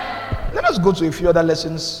 Amen. Let us go to a few other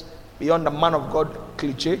lessons beyond the man of God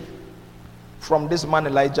cliche. From this man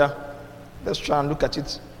Elijah, let's try and look at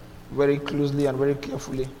it very closely and very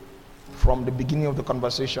carefully from the beginning of the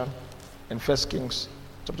conversation in 1 Kings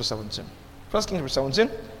chapter 17. 1 Kings chapter 17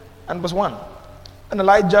 and verse 1. And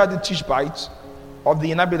Elijah the Tishbite of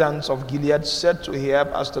the inhabitants of Gilead said to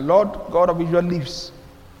Ahab, as the Lord God of Israel lives,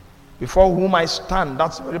 before whom I stand.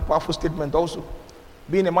 That's a very powerful statement also.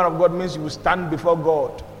 Being a man of God means you will stand before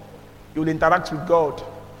God. You will interact with God.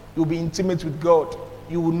 You will be intimate with God.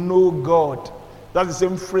 You will know God. That's the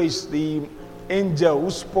same phrase the angel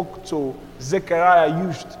who spoke to Zechariah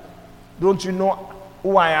used. Don't you know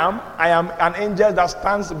who I am? I am an angel that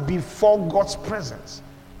stands before God's presence.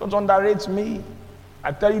 Don't underrate me.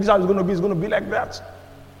 I tell you this is how it's going to be. It's going to be like that.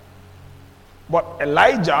 But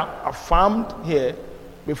Elijah affirmed here,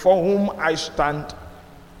 before whom I stand,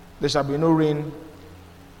 there shall be no rain,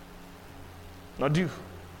 nor dew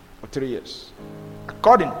for 3 years.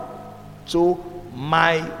 According to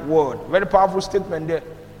my word. Very powerful statement there.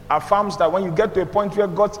 Affirms that when you get to a point where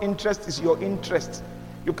God's interest is your interest,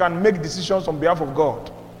 you can make decisions on behalf of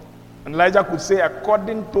God. And Elijah could say,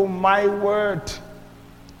 according to my word.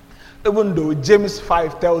 Even though James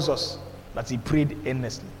 5 tells us that he prayed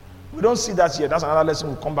earnestly. We don't see that here. That's another lesson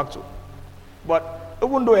we'll come back to. But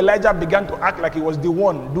even though Elijah began to act like he was the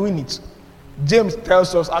one doing it, James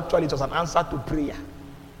tells us actually it was an answer to prayer.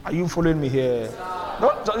 Are you following me here?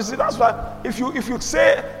 No, you see, that's why if you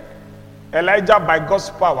say Elijah by God's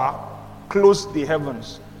power closed the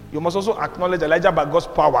heavens, you must also acknowledge Elijah by God's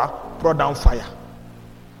power brought down fire.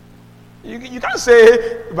 You can't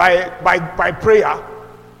say by prayer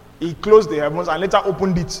he closed the heavens and later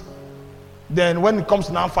opened it. Then when it comes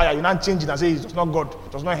to now fire, you now change it and say it was not God,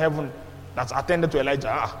 it was not heaven that's attended to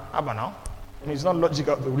Elijah. How about now? I mean, it's not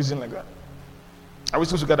logical to reason like that. Are we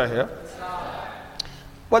still together here?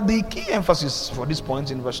 But the key emphasis for this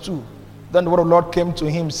point in verse 2, then the word of the Lord came to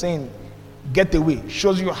him saying, get away.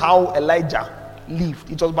 Shows you how Elijah lived.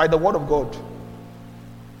 It was by the word of God.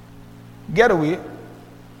 Get away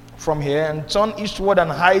from here and turn eastward and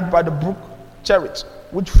hide by the brook Cherith,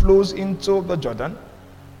 which flows into the Jordan.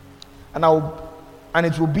 And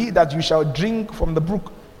it will be that you shall drink from the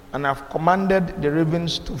brook, and I have commanded the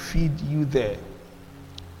ravens to feed you there.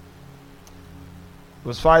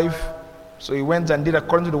 Verse 5, so he went and did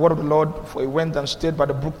according to the word of the Lord, for he went and stayed by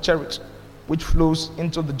the brook Cherith, which flows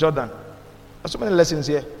into the Jordan. There's so many lessons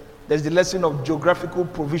here. There's the lesson of geographical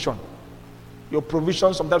provision. Your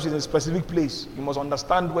provision sometimes is in a specific place. You must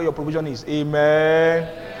understand where your provision is. Amen.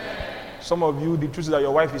 Some of you, the truth is that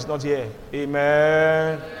your wife is not here.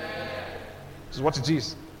 Amen. This is what it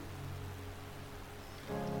is.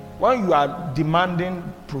 When you are demanding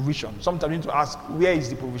provision, sometimes you need to ask, where is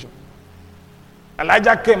the provision?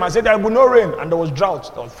 Elijah came and said there will be no rain, and there was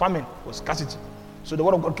drought, there was famine, there was scarcity. So the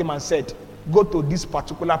word of God came and said, go to this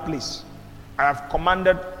particular place. I have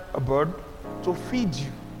commanded a bird to feed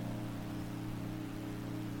you.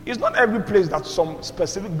 It's not every place that some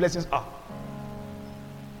specific blessings are.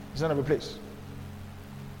 It's not every place.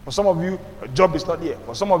 For some of you, your job is not here.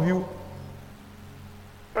 For some of you,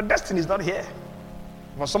 your destiny is not here.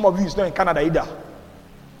 For some of you, it's not in Canada either.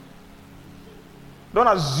 Don't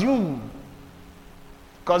assume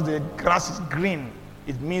because the grass is green,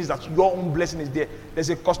 it means that your own blessing is there. There's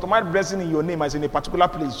a customized blessing in your name as in a particular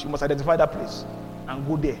place. You must identify that place and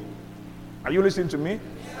go there. Are you listening to me?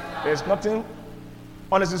 There's nothing,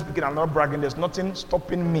 honestly speaking, I'm not bragging, there's nothing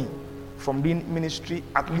stopping me from doing ministry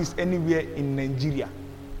at least anywhere in Nigeria.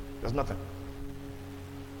 There's nothing.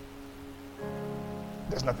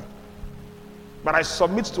 There's nothing. But I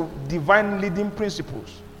submit to divine leading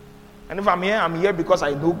principles. And if I'm here because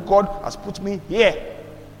I know God has put me here.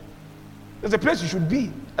 There's a place you should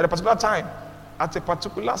be at a particular time, at a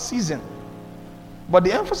particular season. But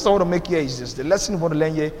the emphasis I want to make here is this. The lesson we want to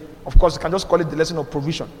learn here, of course, you can just call it the lesson of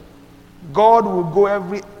provision. God will go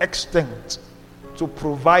every extent to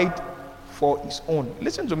provide for his own.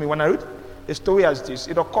 Listen to me. When I read a story as this,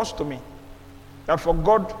 it occurs to me that for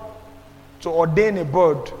God to ordain a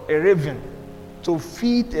bird, a raven, to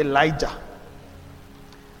feed Elijah,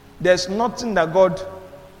 there's nothing that God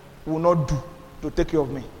will not do to take care of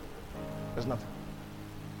me. There's nothing.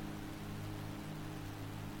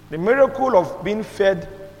 The miracle of being fed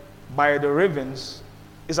by the ravens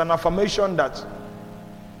is an affirmation that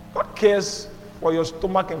God cares for your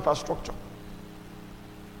stomach infrastructure.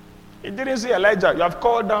 He didn't say, Elijah, you have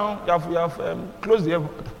called down, you have closed the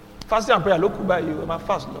fasting and prayer. Look by you, I'm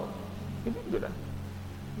fast, Lord. He didn't do that.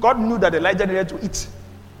 God knew that Elijah needed to eat.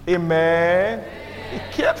 Amen. He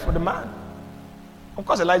cared for the man. Of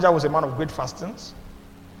course, Elijah was a man of great fastings.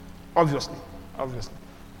 Obviously.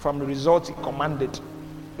 From the result, he commanded.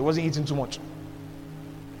 He wasn't eating too much.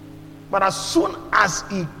 But as soon as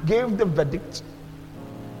he gave the verdict,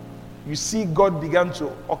 you see God began to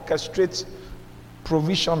orchestrate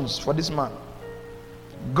provisions for this man.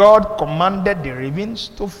 God commanded the ravens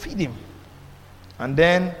to feed him. And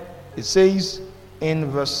then it says in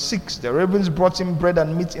verse 6, the ravens brought him bread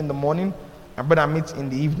and meat in the morning and bread and meat in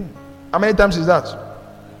the evening. How many times is that?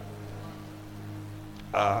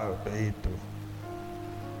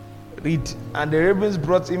 Read. And the ravens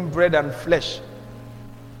brought him bread and flesh,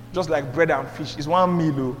 just like bread and fish. It's one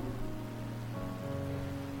meal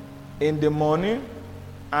in the morning,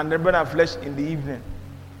 and the bread and flesh in the evening.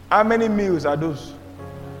 How many meals are those?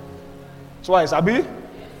 Twice, Abi?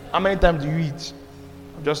 How many times do you eat?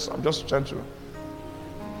 I'm just trying to.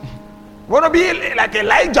 Want to be like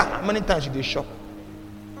Elijah? How many times should they shop?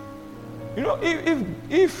 You know,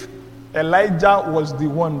 if Elijah was the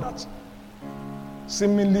one that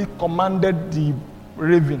seemingly commanded the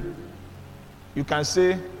raven, you can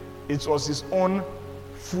say it was his own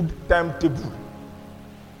food timetable.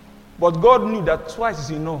 But God knew that twice is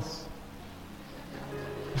enough.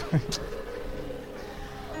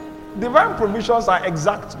 Divine provisions are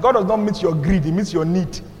exact. God does not meet your greed, He meets your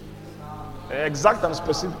need. Exact and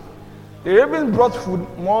specific. The raven brought food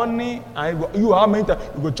morning, and you how many times?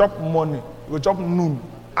 You go chop morning, you go chop noon,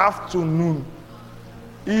 afternoon,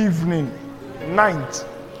 evening, night,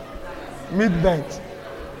 midnight.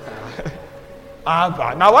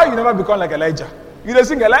 Now why you never become like Elijah? You dey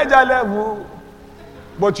sing Elijah level,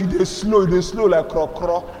 but you dey slow like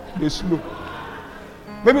crow, they slow.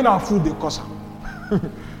 Maybe now food they cause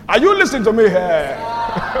am. Are you listening to me here?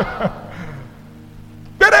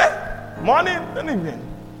 Morning and evening.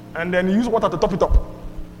 And then you use water to top it up.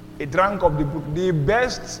 A drink of the brook. The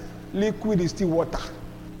best liquid is still water.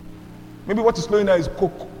 Maybe what is flowing now is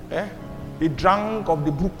Coke. A drink of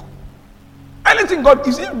the brook. Anything God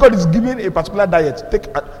is, if God is giving a particular diet,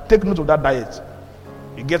 take note of that diet.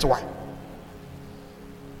 You get why.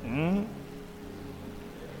 Amen.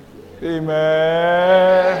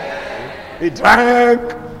 A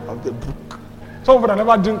drink of the brook. Some of them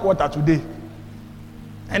never drink water today.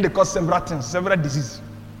 And they cause several things, several diseases.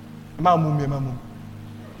 Drink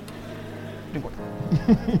water.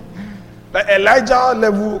 The Elijah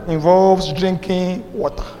level involves drinking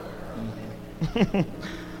water.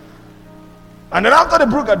 And then after the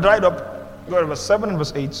brook had dried up, go to verse 7 and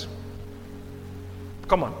verse 8.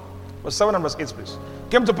 Come on. Verse 7 and verse 8, please.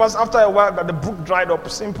 Came to pass after a while that the brook dried up.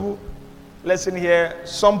 Simple lesson here.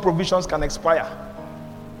 Some provisions can expire.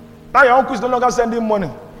 Now your uncle is no longer sending money.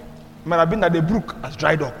 It might have been that the brook has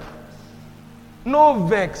dried up. No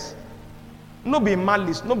vex. No be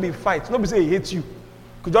malice. No be fight. No be say he hates you.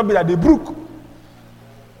 Could just be that the brook.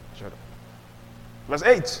 Shut up. Verse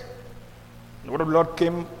 8. The word of the Lord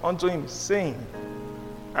came unto him, saying,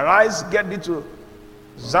 Arise, get thee to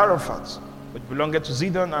Zarephath, which belongeth to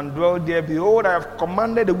Zidon, and dwell there. Behold, I have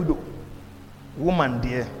commanded the widow, woman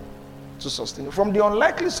there, to sustain you. From the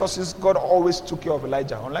unlikely sources, God always took care of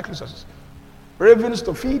Elijah. Unlikely sources. Ravens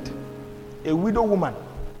to feed, a widow woman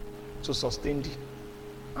to sustain thee.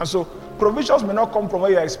 And so, provisions may not come from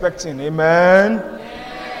where you're expecting. Amen.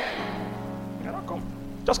 May not come.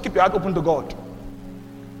 Just keep your heart open to God.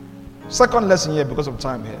 Second lesson here, because of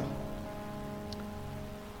time here.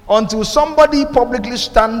 Until somebody publicly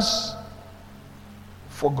stands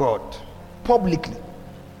for God, publicly,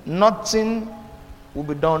 nothing will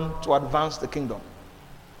be done to advance the kingdom.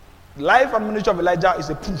 Life and ministry of Elijah is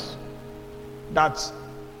a proof that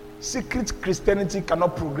secret Christianity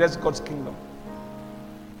cannot progress God's kingdom.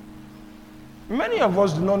 Many of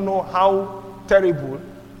us do not know how terrible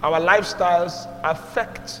our lifestyles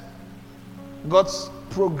affect God's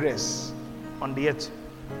progress on the earth.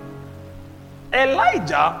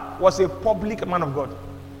 Elijah was a public man of God.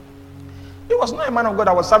 He was not a man of God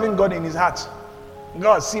that was serving God in his heart.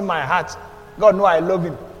 God see my heart. God know I love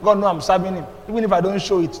him. God know I'm serving him. Even if I don't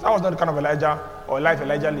show it. That was not the kind of Elijah or life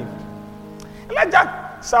Elijah lived.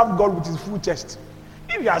 Elijah served God with his full chest.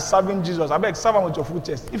 If you are serving Jesus, I beg, serve him with your full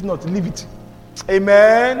chest. If not, leave it.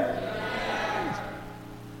 Amen.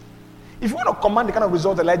 If you want to command the kind of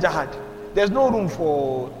result Elijah had, there's no room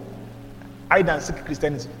for hide and seek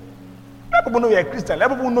Christianity. Let people know you're a Christian. Let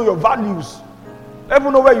people know your values. Let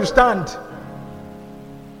people know where you stand.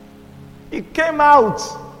 He came out.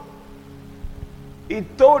 He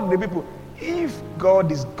told the people, if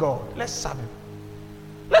God is God, let's serve him.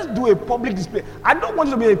 Let's do a public display. I don't want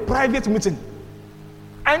it to be a private meeting.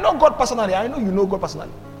 I know God personally. I know you know God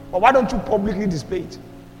personally. But why don't you publicly display it?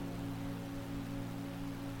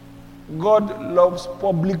 God loves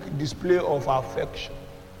public display of affection.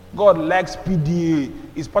 God likes PDA.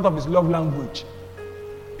 It's part of his love language.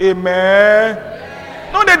 Amen.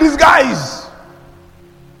 No, they disguise.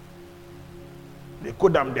 They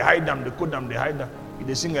code them, they hide them, they code them, they hide them.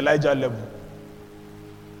 They sing Elijah level.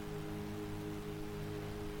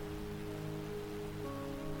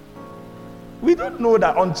 We don't know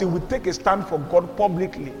that until we take a stand for God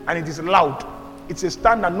publicly and it is loud. It's a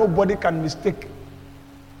stand that nobody can mistake.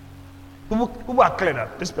 People are clear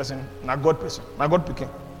that this person, not God person, not God picking.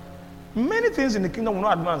 Many things in the kingdom will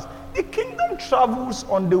not advance. The kingdom travels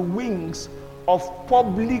on the wings of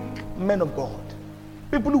public men of God.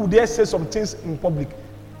 People who dare say some things in public.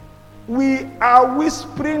 We are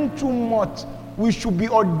whispering too much. We should be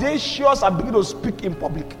audacious and begin to speak in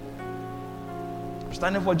public. I'm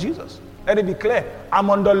standing for Jesus. Let it be clear. I'm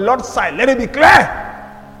on the Lord's side. Let it be clear.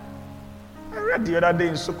 I read the other day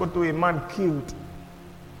in Sokoto, a man killed,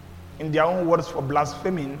 in their own words, for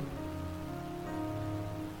blaspheming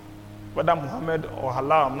whether Muhammad or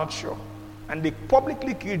Allah, I'm not sure. And they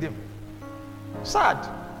publicly killed him. Sad.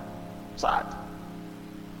 Sad.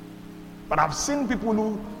 But I've seen people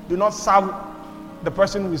who do not serve the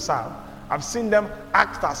person we serve. I've seen them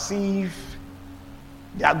act as if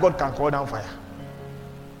their God can call down fire.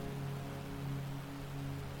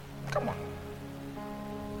 Come on.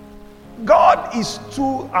 God is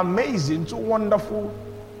too amazing, too wonderful,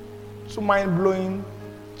 too mind-blowing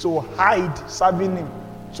to hide serving him,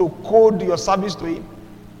 to code your service to him,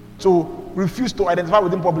 to refuse to identify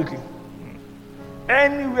with him publicly.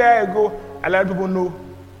 Anywhere I go, I let people know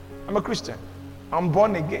I'm a Christian. I'm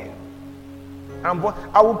born again.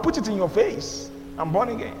 I will put it in your face. I'm born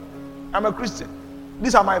again. I'm a Christian.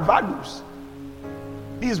 These are my values.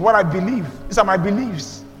 This is what I believe. These are my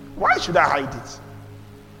beliefs. Why should I hide it?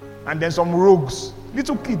 And then some rogues,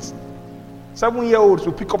 little kids, 7-year-olds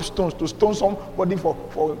will pick up stones to stone somebody for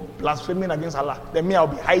blaspheming against Allah. Then me, I'll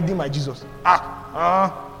be hiding my Jesus.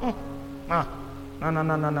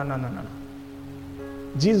 No.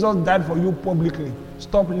 Jesus died for you publicly.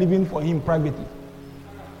 Stop living for him privately.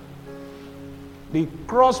 The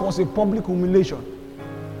cross was a public humiliation.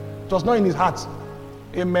 It was not in his heart.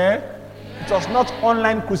 Amen. It was not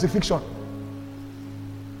online crucifixion.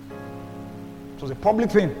 It was a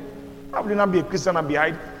public thing. How would you not be a Christian and be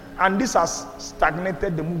hiding? And this has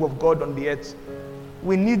stagnated the move of God on the earth.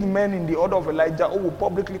 We need men in the order of Elijah who will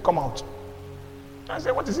publicly come out. I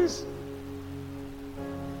say, what is this?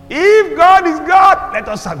 If God is God, let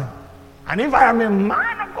us serve him. And if I am a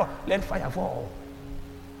man of God, let fire fall.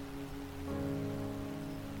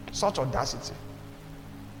 Such audacity.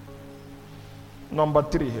 Number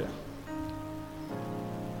 3 here.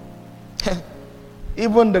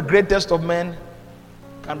 Even the greatest of men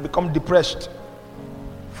can become depressed,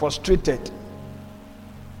 frustrated,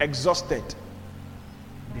 exhausted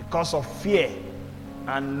because of fear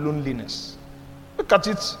and loneliness. Look at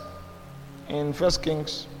it in 1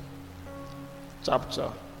 Kings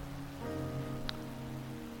chapter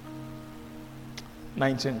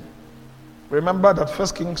 19. Remember that 1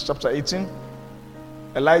 Kings chapter 18,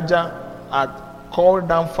 Elijah had called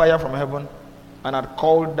down fire from heaven and had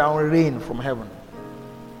called down rain from heaven.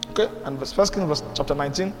 Okay, and 1 Kings chapter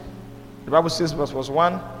 19, the Bible says verse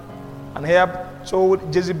 1, and Ahab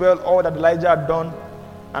told Jezebel all that Elijah had done,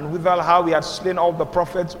 and withal how he had slain all the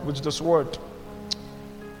prophets with the sword.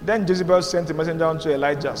 Then Jezebel sent a messenger unto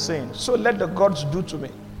Elijah, saying, so let the gods do to me.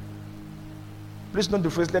 Please note the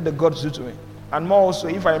phrase, let the gods do to me. And more also,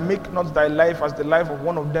 if I make not thy life as the life of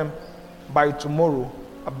one of them by tomorrow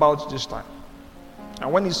about this time.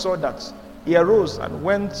 And when he saw that, he arose and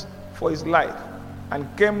went for his life, and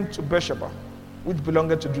came to Beersheba, which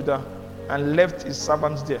belonged to Judah, and left his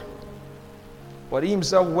servants there. But he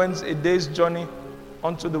himself went a day's journey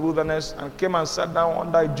unto the wilderness, and came and sat down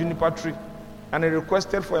under a juniper tree, and he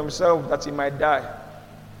requested for himself that he might die.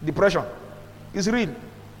 Depression is real.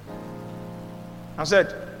 And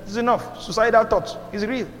said, it's enough. Suicidal thoughts is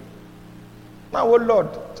real. Now, oh Lord,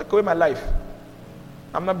 take away my life.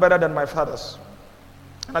 I'm not better than my fathers.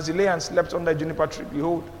 And as he lay and slept under a juniper tree,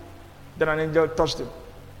 behold, then an angel touched him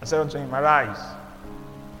and said unto him, arise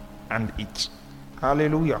and eat.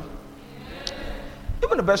 Hallelujah.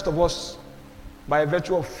 Even the best of us, by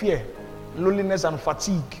virtue of fear, loneliness, and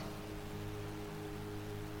fatigue,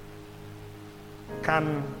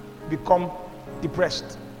 can become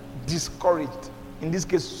depressed, discouraged, in this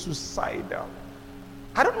case, suicidal.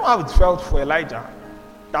 I don't know how it felt for Elijah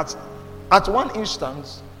that at one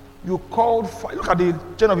instance, you called fire. Look at the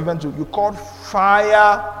chain of events too. You called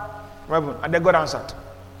fire from heaven, and then God answered.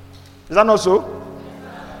 Is that not so?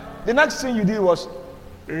 The next thing you did was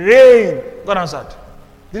rain. God answered.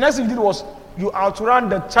 The next thing you did was you outran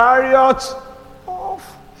the chariot of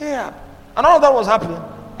Ahab. And all of that was happening.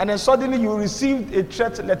 And then suddenly you received a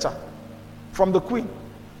threat letter from the queen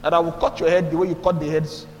that I will cut your head the way you cut the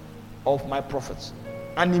heads of my prophets.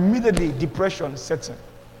 And immediately depression sets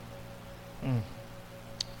in.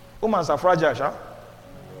 Humans are fragile, huh?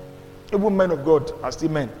 Even men of God are still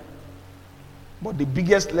men. But the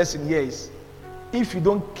biggest lesson here is, if you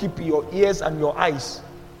don't keep your ears and your eyes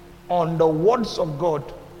on the words of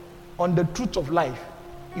God, on the truth of life,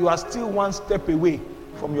 you are still one step away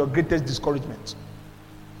from your greatest discouragement.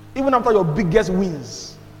 Even after your biggest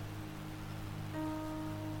wins,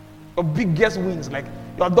 like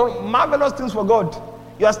you have done marvelous things for God,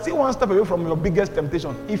 you are still one step away from your biggest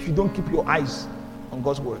temptation if you don't keep your eyes on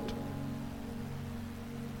God's word.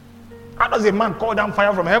 How does a man call down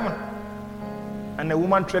fire from heaven and a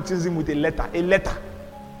woman threatens him with a letter?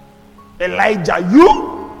 Elijah,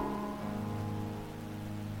 you?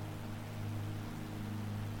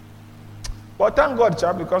 But thank God,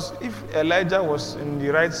 child, because if Elijah was in the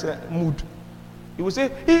right mood, he would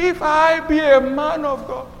say, if I be a man of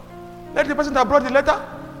God, let the person that brought the letter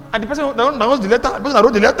and the person that wrote the letter, the person that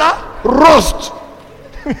wrote the letter, roast.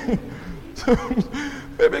 So,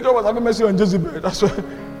 maybe God was having mercy on Jezebel. That's why.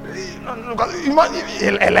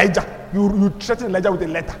 Elijah, you threaten Elijah with a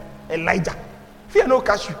letter. Elijah, fear no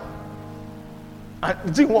catch you. And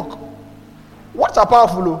it didn't work. Words are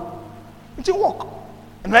powerful. It didn't work.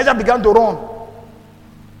 And Elijah began to run.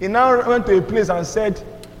 He now went to a place and said,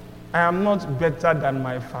 I am not better than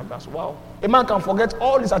my fathers. Wow. A man can forget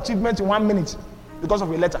all his achievements in 1 minute because of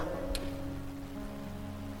a letter.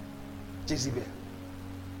 Jezebel.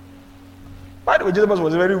 By the way, Jezebel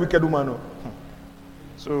was a very wicked woman.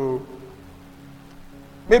 So,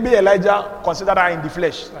 maybe Elijah considered her in the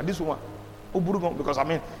flesh, like this woman. Because,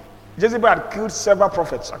 Jezebel had killed several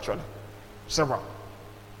prophets, actually. Several.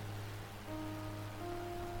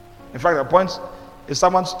 In fact, at point, a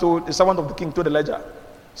servant of the king told Elijah,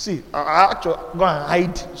 see, I actually go and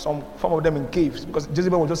hide some of them in caves because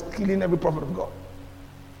Jezebel was just killing every prophet of God.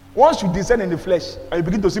 Once you descend in the flesh and you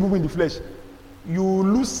begin to see people in the flesh, you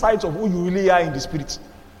lose sight of who you really are in the spirit.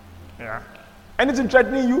 Yeah. Anything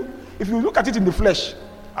threatening you, if you look at it in the flesh,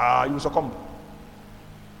 you will succumb.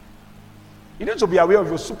 You need to be aware of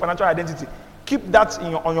your supernatural identity. Keep that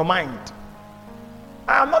on your mind.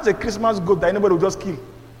 I am not a Christmas goat that anybody will just kill.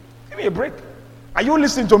 Give me a break. Are you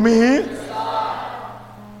listening to me?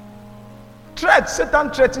 Yes,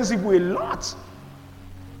 Satan threatens people a lot.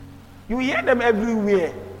 You hear them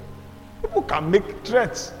everywhere. People can make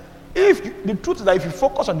threats. The truth is that if you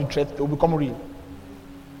focus on the threat, they will become real.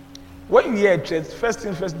 When you hear a threat, first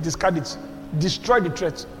thing first, discard it. Destroy the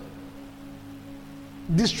threat.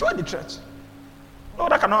 Destroy the threat. No,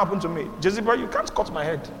 that cannot happen to me. Jezebel, you can't cut my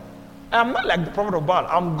head. I am not like the prophet of Baal.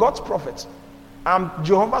 I'm God's prophet. I'm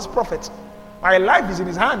Jehovah's prophet. My life is in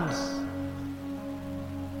his hands.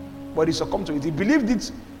 But he succumbed to it. He believed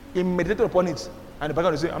it. He meditated upon it. And he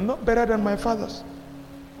began to say, I'm not better than my fathers.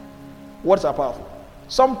 Words are powerful.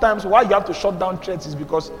 Sometimes why you have to shut down threats is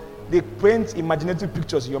because they paint imaginative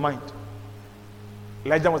pictures in your mind.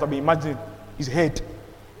 Elijah must have been imagining his head.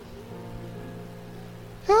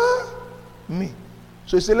 Me.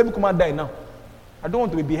 So he said, let me come and die now. I don't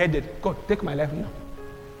want to be beheaded. God, take my life now.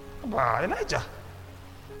 Elijah.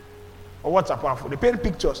 Or words are powerful. They paint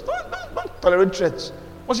pictures. Don't tolerate threats.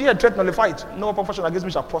 Once you hear a threat, nullify it. No profession against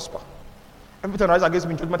me shall prosper. Every time rise against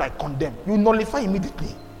me in judgment, I condemn. You nullify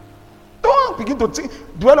immediately. Don't begin to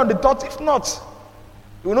dwell on the thought. If not,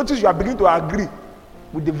 you will notice you are beginning to agree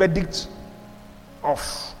with the verdict of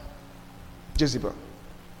Jezebel.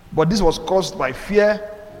 But this was caused by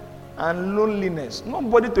fear and loneliness.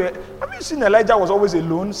 Have you seen Elijah was always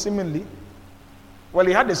alone, seemingly? Well,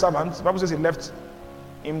 he had a servant. The Bible says he left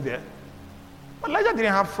him there. But Elijah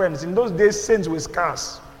didn't have friends. In those days, saints were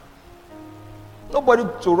scarce. Nobody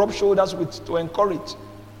to rub shoulders with, to encourage.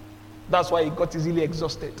 That's why he got easily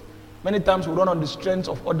exhausted. Many times we run on the strength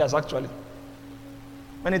of others, actually.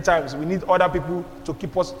 Many times we need other people to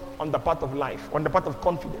keep us on the path of life, on the path of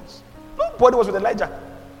confidence. Nobody was with Elijah.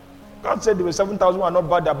 God said there were 7,000 who are not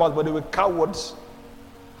bad about, but they were cowards,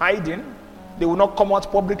 hiding. They will not come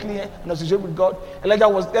out publicly and associate with God.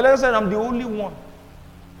 Elijah said, I'm the only one.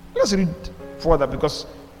 Let's read further because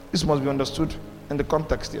this must be understood in the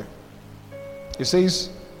context here. It says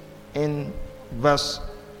in verse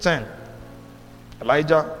 10,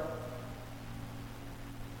 Elijah,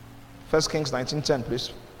 1 Kings 19:10,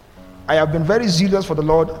 please. I have been very zealous for the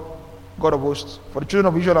Lord, God of hosts, for the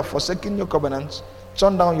children of Israel have forsaken your covenants,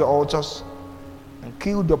 torn down your altars, and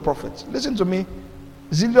killed your prophets. Listen to me.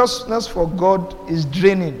 Zealousness for God is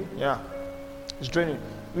draining. Yeah, it's draining.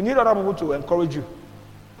 You need other people to encourage you.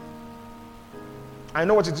 I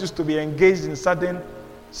know what it is to be engaged in certain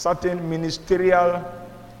ministerial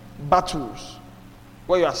battles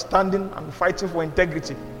where you are standing and fighting for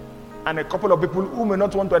integrity, and a couple of people who may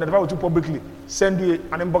not want to identify with you publicly send you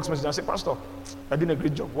an inbox message and say, Pastor, you're doing a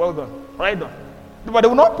great job, well done, right done. But they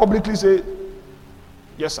will not publicly say,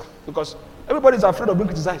 yes sir, because everybody is afraid of being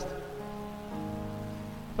criticized.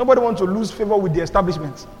 Nobody wants to lose favor with the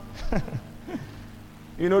establishment.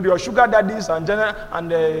 You know, your sugar daddies and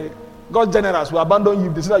God's generals will abandon you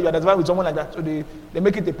if they say that you identify with someone like that. So they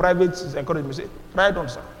make it a private encouragement. Say, right on,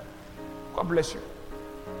 sir. God bless you.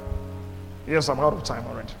 Yes, I'm out of time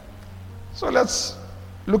already. So let's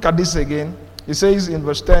look at this again. It says in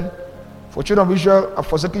verse 10, for children of Israel have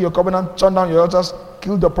forsaken your covenant, torn down your altars,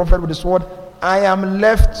 killed the prophet with the sword. I am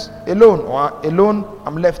left alone, or alone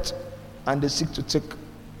I'm left, and they seek to take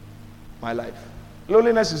my life.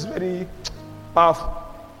 Loneliness is very powerful,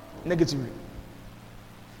 negatively.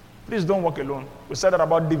 Please don't walk alone. We said that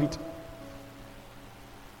about David.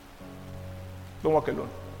 Don't walk alone.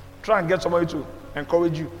 Try and get somebody to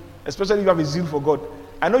encourage you, especially if you have a zeal for God.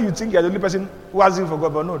 I know you think you're the only person who has zeal for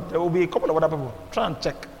God, but no, there will be a couple of other people. Try and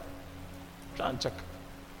check. Try and check.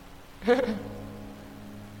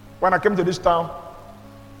 When I came to this town,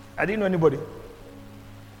 I didn't know anybody.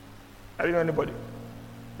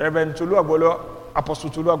 Reverend Tulu Agbola,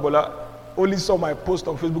 Apostle Tulu Agbola, only saw my post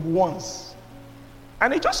on Facebook once.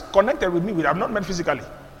 And he just connected with me. I've not met physically.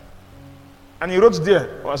 And he wrote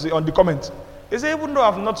there, on the comment, he said, even though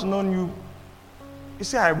I've not known you, he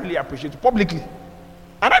said, I really appreciate you publicly.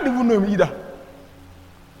 And I didn't even know him either.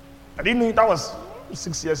 I didn't know it. That was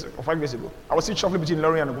 6 years or 5 years ago. I was sitting shuffling between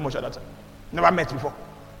Lorry and Ogumosha at that time. Never met before.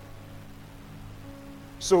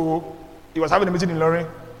 So he was having a meeting in Lorry,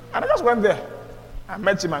 and I just went there. I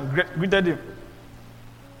met him and greeted him.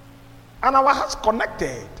 And our hearts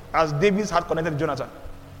connected as David's heart connected to Jonathan.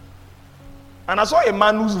 And I saw a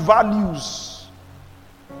man whose values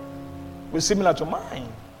were similar to mine.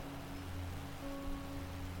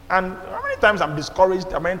 And how many times I'm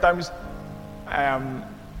discouraged, how many times I am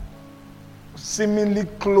seemingly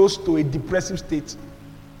close to a depressive state,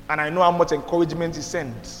 and I know how much encouragement it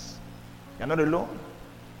sends. You're not alone.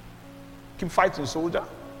 Keep fighting, soldier.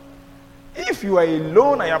 If you are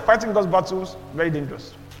alone and you're fighting God's battles, very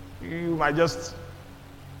dangerous. You might just say,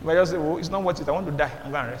 oh, it's not worth it. I want to die.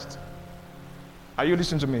 I'm going to rest. Are you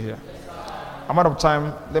listening to me here? I'm out of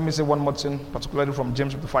time. Let me say one more thing, particularly from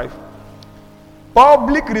James chapter 5.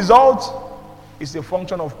 Public result is a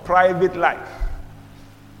function of private life.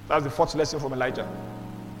 That's the fourth lesson from Elijah.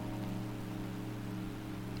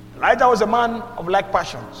 Elijah was a man of like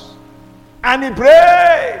passions. And he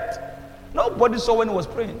prayed. Nobody saw when he was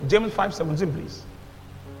praying. James 5:17, please.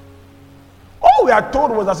 All we are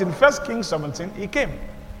told was that in 1 Kings 17, he came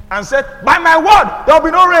and said, by my word, there will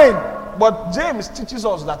be no rain. But James teaches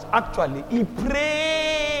us that actually he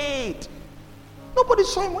prayed. Nobody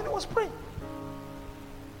saw him when he was praying.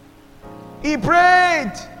 He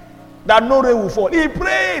prayed that no rain will fall. He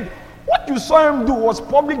prayed. What you saw him do was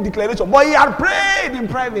public declaration, but he had prayed in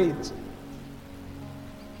private.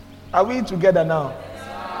 Are we together now?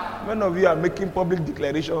 Many of you are making public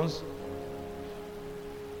declarations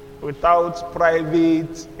without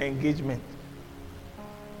private engagement.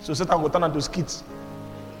 So Satan will turn into skits.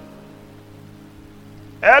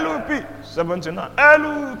 LUP 79.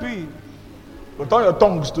 LUP. You turn your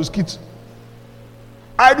tongues to skits.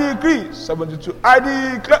 I decree 72. I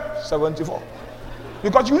declare 74.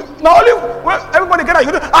 Because you now only when everybody get out,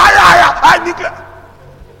 you do I declare.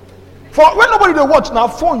 For when nobody they watch now,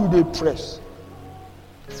 phone you they press.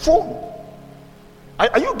 Phone.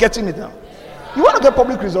 Are you getting it now? You want to get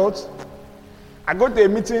public results? I go to a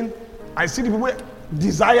meeting, I see the people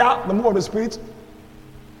desire the move of the Spirit.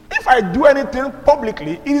 If I do anything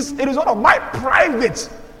publicly, it is a result of my private.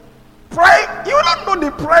 You don't know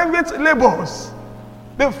the private labors,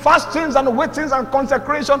 the fastings and waitings and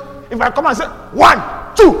consecration. If I come and say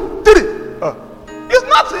 1, 2, 3, it's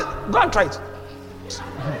not. Go and try it.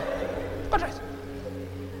 Go and try it.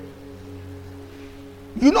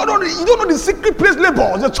 You don't know the secret place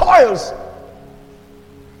labors, the toils.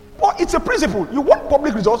 But it's a principle. You want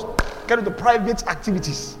public results, get into private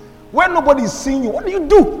activities. When nobody is seeing you, what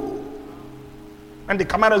do? And the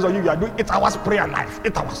cameras on you, you are doing 8 hours prayer life.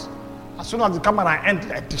 8 hours. As soon as the camera ends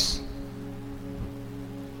like this.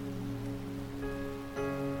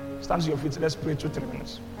 Stand to your feet. Let's pray 2-3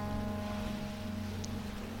 minutes.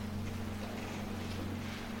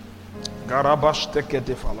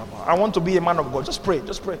 I want to be a man of God. Just pray.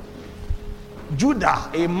 Just pray. Judah,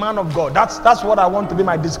 a man of God. That's what I want to be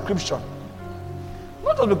my description.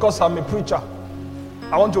 Not just because I'm a preacher.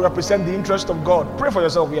 I want to represent the interest of God. Pray for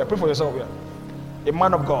yourself here. Pray for yourself here. A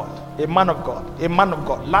man of God. A man of God. A man of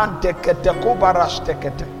God.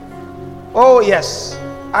 Oh yes.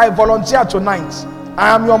 I volunteer tonight.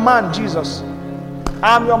 I am your man, Jesus.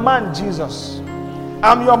 I am your man, Jesus.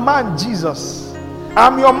 I'm your man, Jesus.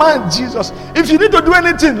 I'm your man, Jesus. If you need to do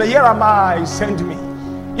anything, here am I, send me.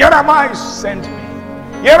 Here am I, send me.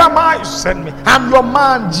 Here am I, send me. I'm your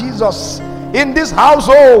man, Jesus. In this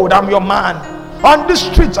household, I'm your man. On this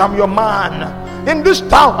street, I'm your man. In this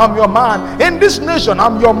town, I'm your man. In this nation,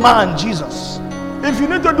 I'm your man, Jesus. If you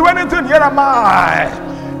need to do anything, here am I.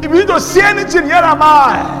 If you need to see anything, here am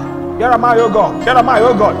I. Here am I, oh God. Here am I,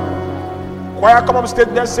 oh God. Choir, come up stage,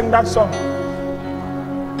 let's sing that song.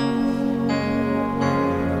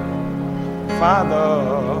 Father,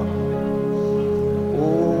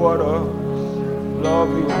 oh, what a love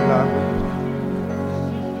you have.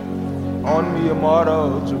 On me a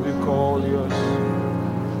model to be called yours,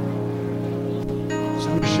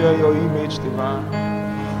 to share your image divine.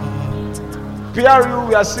 PRU,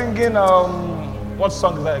 we are singing, what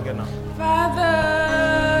song is that again now? Father,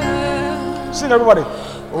 sing everybody.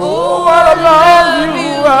 Oh, what a love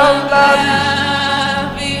you have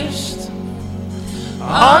lavished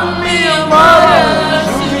on me a model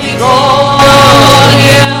to be called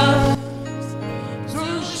yours, to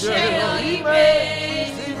share your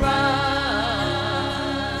image divine.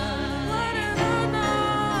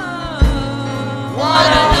 what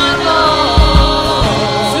an honor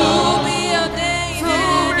to be ordained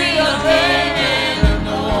and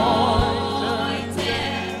anointed,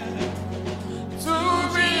 to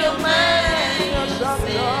be a man and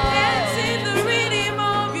see the redeem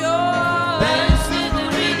of yours,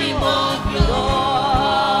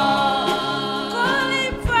 call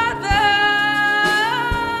him Father,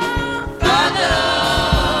 Father.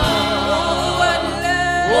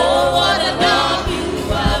 Oh, what a love you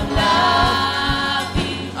have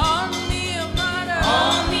lavished on me, a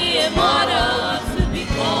model to be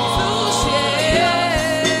called,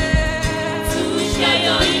 to share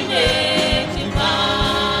your image divine.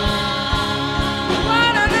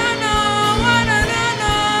 What an honor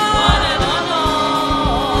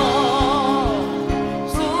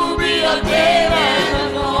to be ordained and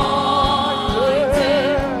anointed,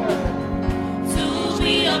 to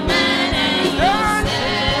be a man and your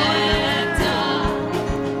scepter,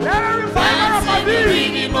 fancy the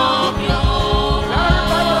redeem of your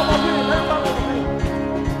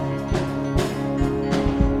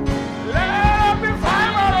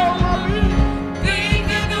bring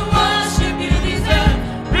you the worship you deserve,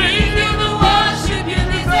 bring you the worship you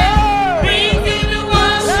deserve, bring you the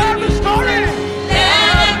worship you deserve.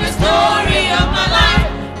 Let every story of my life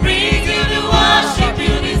bring you the worship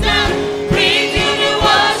you deserve, bring you the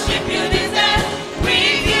worship you deserve,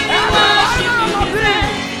 bring you the worship you deserve.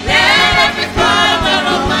 Let every fiber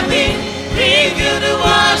of my being bring you the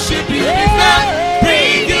worship you deserve,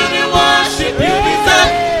 bring you the worship you deserve,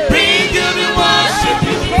 bring you the worship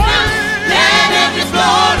you deserve. Let every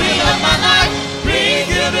story of my life bring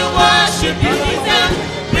you the worship you deserve,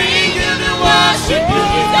 bring you the worship you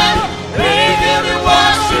deserve, bring you the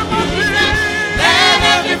worship you deserve. Let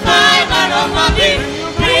every fiber of my being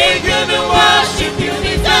bring you the worship you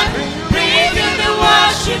deserve, bring you the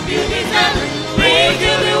worship you deserve, bring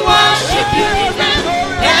you the worship you deserve.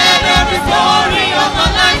 Let every story of my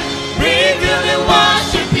life bring you the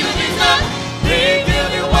worship you deserve, bring you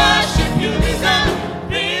the worship you deserve,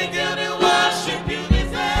 bring you the worship you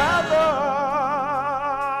deserve. Father,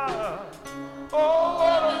 oh,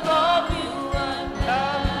 what a love you have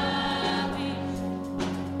lavished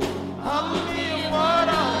on me a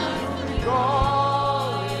model to be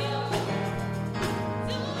called yours.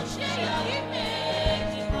 To share your image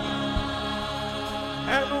divine.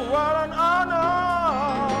 And what an honor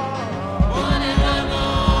What an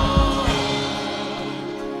honor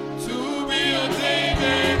to be ordained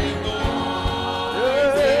and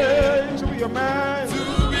anointed, to be a man. to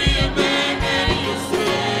be a man and your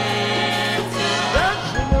scepter,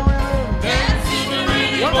 Dance in the rhythm. dancing the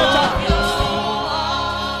rhythm One more of time. your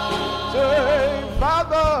heart. Say,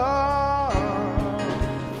 Father,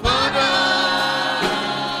 Father,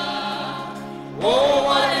 oh,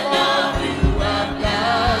 what a love you have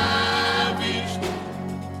lavished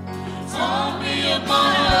on me, a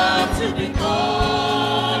model to be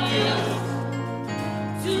called yours,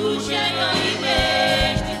 to share your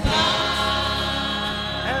image divine.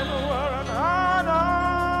 and what an honor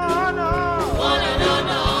What an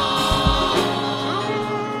honor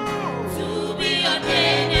to be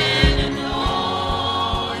ordained and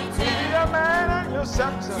anointed, be a man and your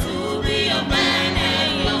scepter. to be a man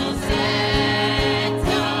and your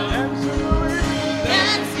scepter, And to the rhythm.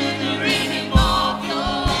 dancing the rhythm of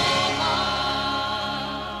your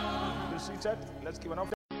heart. Be seated. Let's give an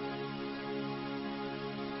offering.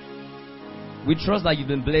 We trust that you've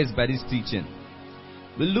been blessed by this teaching.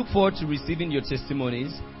 We look forward to receiving your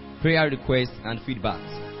testimonies, prayer requests, and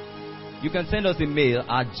feedbacks. You can send us a mail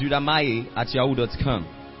at judahmaye@yahoo.com.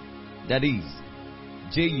 That is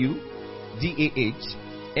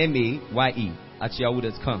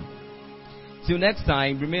JUDAHMAYE@yahoo.com. Till next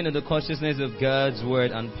time, remain in the consciousness of God's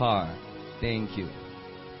word and power. Thank you.